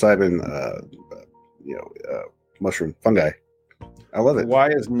psilocybin, mushroom fungi. I love it. Why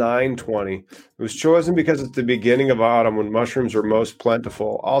is 9/20? It was chosen because it's the beginning of autumn when mushrooms are most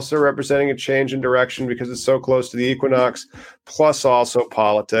plentiful, also representing a change in direction because it's so close to the equinox, plus also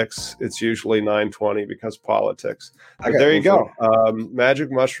politics. It's usually 9/20 because politics. But there you go.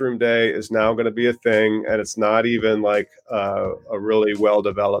 Magic Mushroom Day is now going to be a thing, and it's not even like a really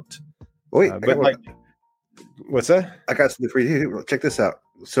well-developed. Wait, what's that? I got something for you. Check this out.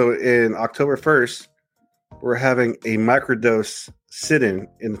 So in October 1st, we're having a microdose sit-in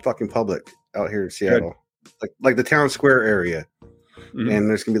the fucking public out here in Seattle, like the town square area, and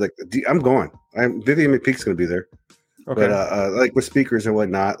there's gonna be like I'm going. Vivian McPeak's gonna be there, but like with speakers and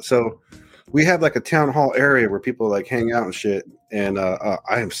whatnot. So we have like a town hall area where people like hang out and shit. And I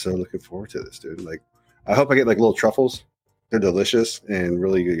am so looking forward to this, dude. Like, I hope I get like little truffles. They're delicious and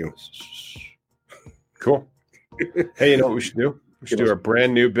really good. Cool. Hey, you know what we should do? We should do a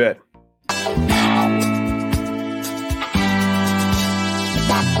brand new bit.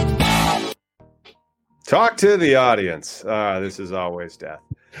 Talk to the audience. This is always death.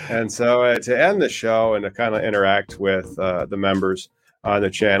 And so to end the show and to kind of interact with the members on the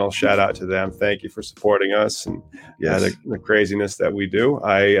channel, shout out to them. Thank you for supporting us and the craziness that we do.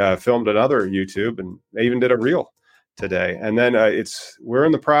 I filmed another YouTube and I even did a reel today. And then we're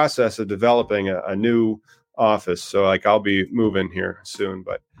in the process of developing a new office. So like I'll be moving here soon.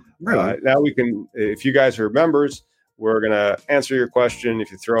 But now we can, if you guys are members, we're going to answer your question.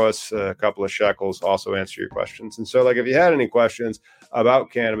 If you throw us a couple of shekels, also answer your questions. And so like if you had any questions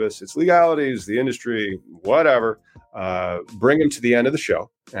about cannabis, its legalities, the industry, whatever, bring them to the end of the show.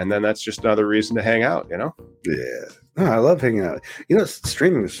 And then that's just another reason to hang out, you know? Yeah. No, I love hanging out. You know,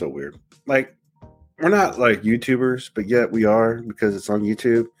 streaming is so weird. Like, we're not like YouTubers, but yet we are because it's on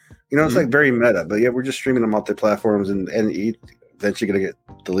YouTube. You know, it's like very meta, but yeah, we're just streaming on multi-platforms and eventually going to get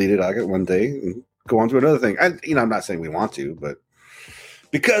deleted. I'll get one day and go on to another thing. I'm not saying we want to, but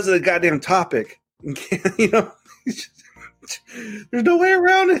because of the goddamn topic, there's no way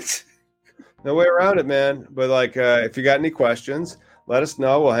around it. No way around it, man. But like, if you got any questions, let us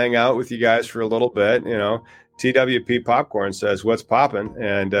know. We'll hang out with you guys for a little bit. You know, TWP Popcorn says, "What's poppin'?"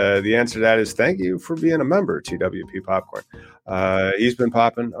 And the answer to that is thank you for being a member, TWP Popcorn. He's been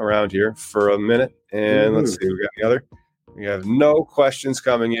popping around here for a minute. And let's see, we got any other? We have no questions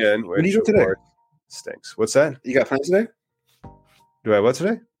coming in. What do you do today? Stinks. What's that? You got plans today? Do I what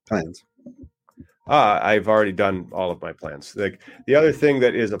today? Plans. I've already done all of my plans. Like the other thing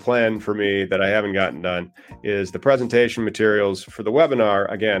that is a plan for me that I haven't gotten done is the presentation materials for the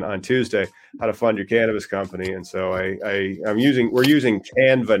webinar again on Tuesday, how to fund your cannabis company. And so we're using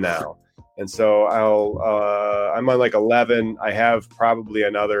Canva now. And so I'm on like 11. I have probably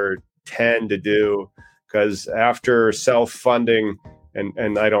another 10 to do because after self-funding,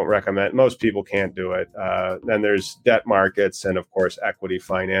 and I don't recommend, most people can't do it. Then there's debt markets and of course equity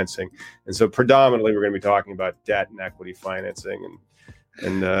financing. And so predominantly we're going to be talking about debt and equity financing. And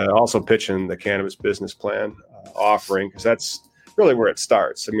and also pitching the cannabis business plan offering, because that's really where it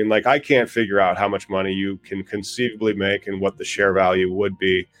starts. I mean, like, I can't figure out how much money you can conceivably make and what the share value would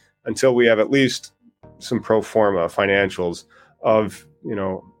be until we have at least some pro forma financials of,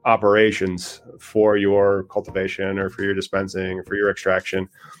 operations for your cultivation or for your dispensing or for your extraction.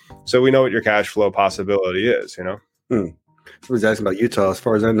 So we know what your cash flow possibility is, Somebody's asking about Utah. As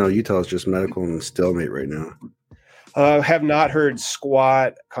far as I know, Utah is just medical and stalemate right now. Have not heard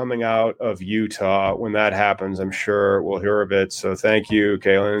squat coming out of Utah. When that happens, I'm sure we'll hear of it. So thank you,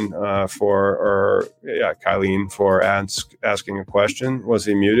 Kylene, for asking a question. Was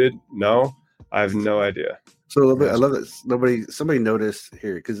he muted? No, I have no idea. So I love that somebody noticed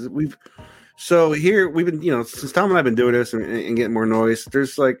here, because we've been, since Tom and I've been doing this and getting more noise,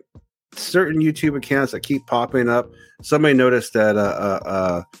 there's like certain YouTube accounts that keep popping up. Somebody noticed that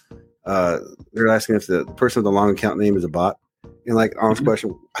they're asking if the person with the long account name is a bot. And like, honest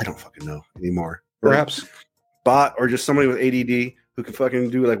question, I don't fucking know anymore. Perhaps bot or just somebody with ADD who can fucking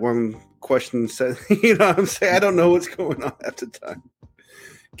do like one question set. You know what I'm saying? I don't know what's going on at the time.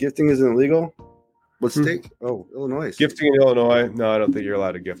 Gifting isn't illegal. What state? Oh, Illinois. Gifting in Illinois? No, I don't think you're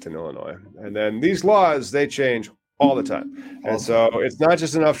allowed to gift in Illinois. And then these laws, they change all the time. And so it's not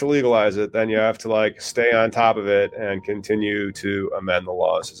just enough to legalize it. Then you have to like stay on top of it and continue to amend the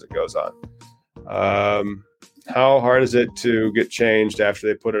laws as it goes on. How hard is it to get changed after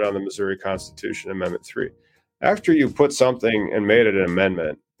they put it on the Missouri Constitution, Amendment 3? After you put something and made it an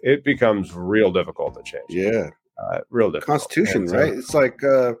amendment, it becomes real difficult to change. Yeah. Real difficult. Constitution, right? It's like...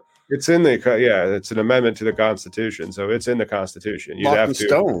 it's in it's an amendment to the Constitution. So it's in the Constitution. You'd have to...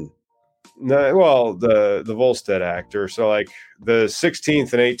 stone. No, well, the Volstead Act, or so like the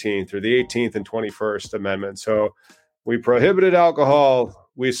 16th and 18th, or the 18th and 21st Amendment. So we prohibited alcohol.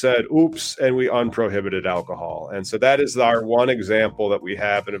 We said, oops, and we unprohibited alcohol. And so that is our one example that we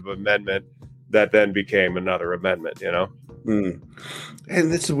have in an amendment that then became another amendment, And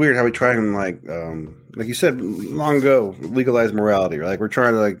this is weird how we try and like you said long ago, legalize morality. Right? Like we're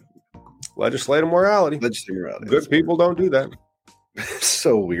trying to like legislate morality. Good people don't do that.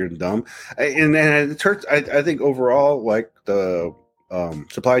 So weird and dumb. And it hurts. I think overall, like the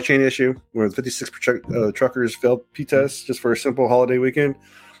supply chain issue where 56 truckers failed P-tests just for a simple holiday weekend,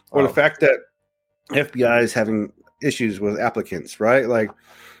 or the fact that FBI is having issues with applicants, right? Like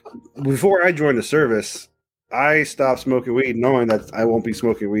before I joined the service, I stopped smoking weed knowing that I won't be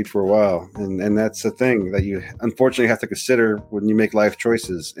smoking weed for a while. And that's the thing that you unfortunately have to consider when you make life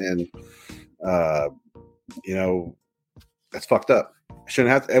choices. And, that's fucked up. I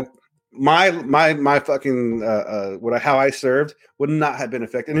shouldn't have to. My fucking how I served would not have been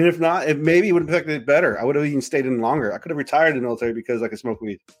affected, and if not, it maybe would have affected it better. I would have even stayed in longer. I could have retired in the military because I could smoke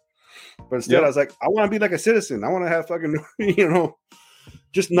weed, but instead I was like, I want to be like a citizen. I want to have fucking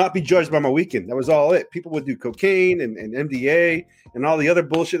just not be judged by my weekend. That was all it. People would do cocaine and MDA and all the other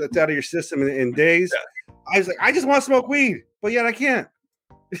bullshit that's out of your system in days. Yeah. I was like, I just want to smoke weed, but yet I can't.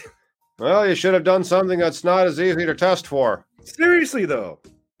 Well, you should have done something that's not as easy to test for. Seriously, though.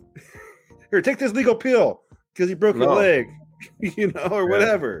 Here, take this legal pill because you broke your leg, or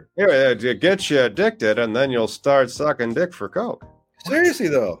whatever. Yeah, it gets you addicted, and then you'll start sucking dick for coke. Seriously,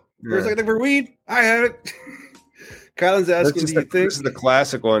 though. You're sucking dick for weed? I have it. Kylan's asking, do you think... This is the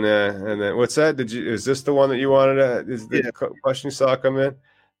classic one, and then what's that? Is this the one that you wanted to... Is the question you saw come in?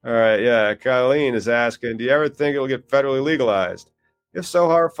 All right, yeah. Kylene is asking, do you ever think it'll get federally legalized? If so,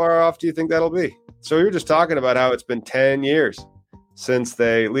 how far off do you think that'll be? So you're just talking about how it's been 10 years since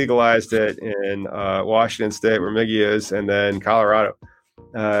they legalized it in Washington State, where Miggy is, and then Colorado.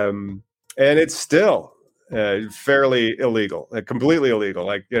 And it's still fairly illegal, completely illegal,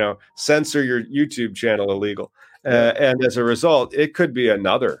 censor your YouTube channel illegal. And as a result, it could be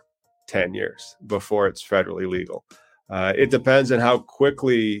another 10 years before it's federally legal. It depends on how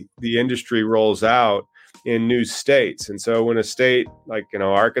quickly the industry rolls out in new states. And so when a state like,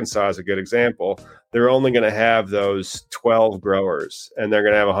 Arkansas is a good example, they're only going to have those 12 growers and they're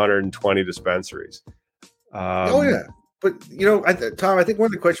going to have 120 dispensaries. But, Tom, I think one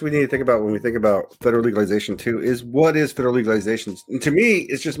of the questions we need to think about when we think about federal legalization too is what is federal legalization? And to me,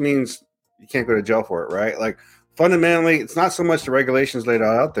 it just means you can't go to jail for it, right? Like fundamentally, it's not so much the regulations laid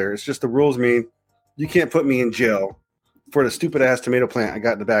out there. It's just the rules mean you can't put me in jail for the stupid ass tomato plant I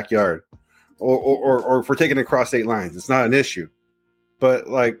got in the backyard. Or for taking it across state lines. It's not an issue. But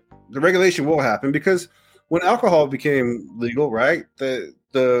like the regulation will happen because when alcohol became legal, right?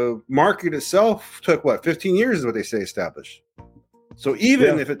 The market itself took 15 years is what they say established. So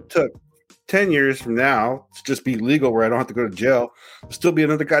even if it took 10 years from now to just be legal where I don't have to go to jail. It'll still be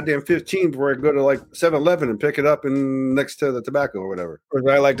another goddamn 15 before I go to like 7-Eleven and pick it up and next to the tobacco or whatever.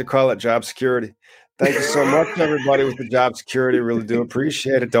 Or I like to call it job security. Thank you so much, everybody, with the job security. Really do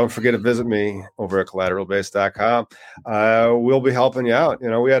appreciate it. Don't forget to visit me over at collateralbase.com. We'll be helping you out.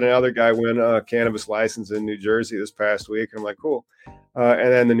 We had another guy win a cannabis license in New Jersey this past week. And I'm like, cool.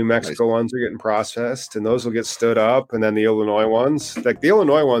 And then the New Mexico ones are getting processed, and those will get stood up. And then the Illinois ones, like the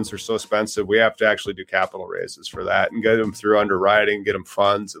Illinois ones are so expensive, we have to actually do capital raises for that and get them through underwriting, get them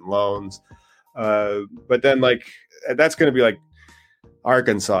funds and loans. But then that's going to be like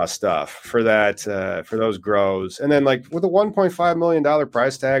Arkansas stuff for that, for those grows. And then like with a $1.5 million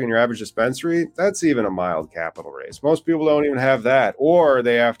price tag in your average dispensary, that's even a mild capital raise. Most people don't even have that, or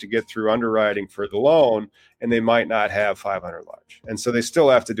they have to get through underwriting for the loan and they might not have 500 large. And so they still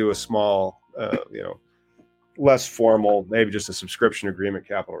have to do a small, less formal, maybe just a subscription agreement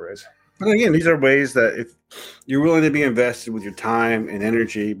capital raise. But again, these are ways that if you're willing to be invested with your time and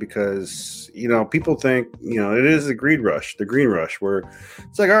energy, because, people think, it is the green rush, where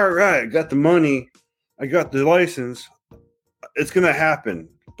it's like, all right, I got the money, I got the license, it's going to happen.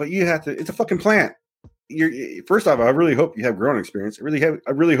 But you have to, it's a fucking plant. First off, I really hope you have growing experience. I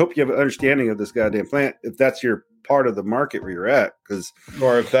really hope you have an understanding of this goddamn plant, if that's your part of the market where you're at,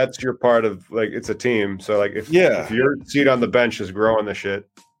 or if that's your part of, like, it's a team. So like if your seat on the bench is growing the shit,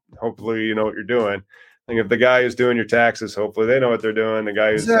 hopefully you know what you're doing. Like if the guy who's doing your taxes, hopefully they know what they're doing. The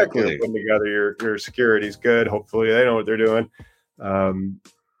guy who's putting together your securities, good. Hopefully they know what they're doing.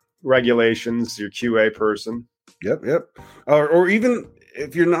 Regulations, your QA person. Yep. Or even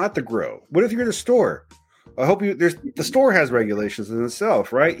if you're not the grow, what if you're the store? I hope the store has regulations in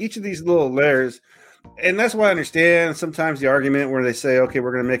itself, right? Each of these little layers. And that's why I understand sometimes the argument where they say, okay,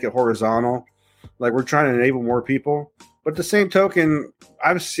 we're going to make it horizontal. Like we're trying to enable more people. But the same token,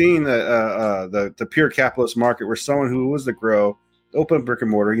 I've seen the pure capitalist market where someone who was the grow, open brick and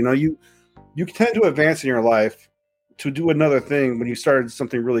mortar, you tend to advance in your life to do another thing when you started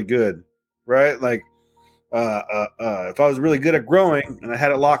something really good, right? Like if I was really good at growing and I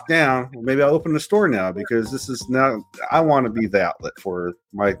had it locked down, well, maybe I'll open the store now, because this is now, I want to be the outlet for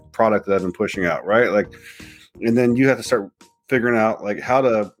my product that I've been pushing out, right? Like, and then you have to start figuring out like how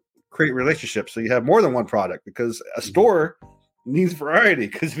to create relationships so you have more than one product, because a store needs variety.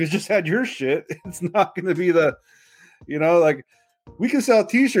 Because if you just had your shit, it's not going to be like we can sell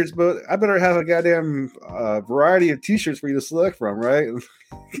t-shirts, but I better have a goddamn variety of t-shirts for you to select from, right?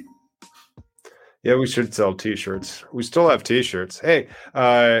 Yeah, we should sell t-shirts. We still have t-shirts. Hey,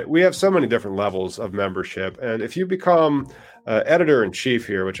 we have so many different levels of membership. And if you become editor-in-chief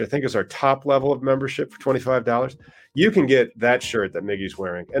here, which I think is our top level of membership for $25, you can get that shirt that Miggy's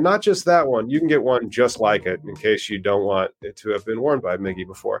wearing. And not just that one. You can get one just like it in case you don't want it to have been worn by Miggy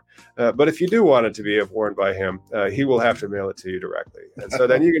before. But if you do want it to be worn by him, he will have to mail it to you directly. And so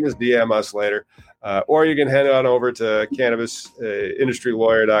then you can just DM us later. Or you can head on over to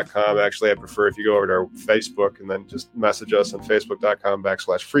cannabisindustrylawyer.com. Actually, I prefer if you go over to our Facebook and then just message us on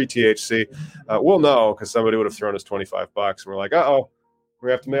facebook.com/freethc. We'll know, because somebody would have thrown us $25 and we're like, we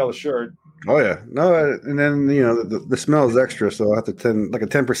have to mail the shirt. Oh yeah, no, and then the smell is extra, so I have to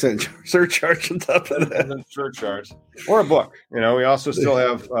 10% surcharge on top of that. Surcharge or a book. We also still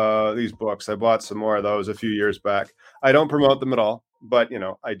have these books. I bought some more of those a few years back. I don't promote them at all, but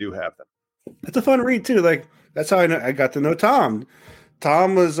I do have them. It's a fun read too. Like that's how I got to know Tom.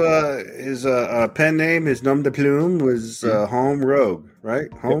 Tom was his pen name, his nom de plume was Home Rogue,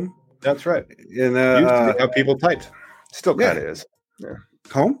 right? Home. Yep, that's right. And used to be how people typed. Still kind of is. Yeah.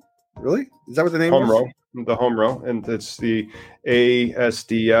 Home. Really? Is that what the name Home was? Row, the Home Row, and it's the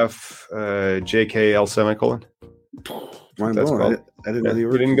ASDF JKL semicolon. Mind blown. I didn't know you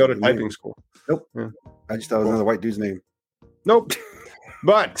didn't go to typing school. Nope. Yeah. I just thought it was another white dude's name. Nope.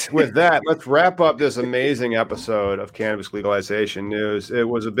 But with that, let's wrap up this amazing episode of Cannabis Legalization News. It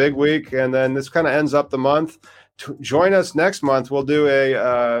was a big week, and then this kind of ends up the month. Join us next month. We'll do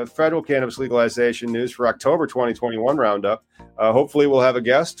a federal cannabis legalization news for October 2021 roundup. Hopefully we'll have a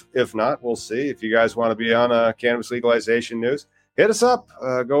guest. If not, we'll see. If you guys want to be on cannabis legalization news, hit us up.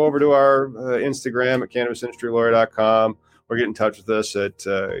 Go over to our Instagram at cannabisindustrylawyer.com or get in touch with us at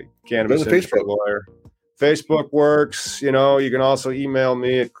Cannabis Industry Lawyer. Facebook works. You can also email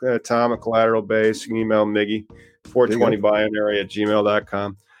me at Tom at Collateral Base. You can email Miggy,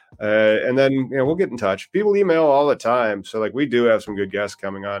 420binary@gmail.com. And then we'll get in touch. People email all the time, so like we do have some good guests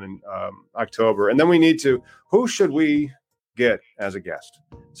coming on in October, and then we need to. Who should we get as a guest?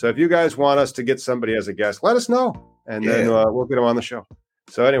 So if you guys want us to get somebody as a guest, let us know, and then we'll get them on the show.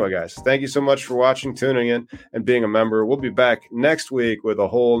 So anyway, guys, thank you so much for watching, tuning in, and being a member. We'll be back next week with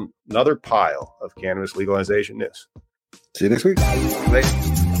another pile of cannabis legalization news. See you next week.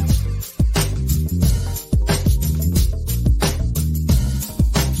 Bye.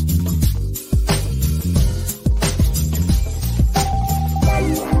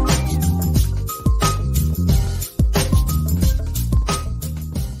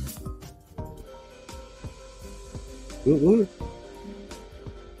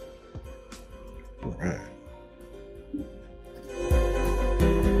 All right.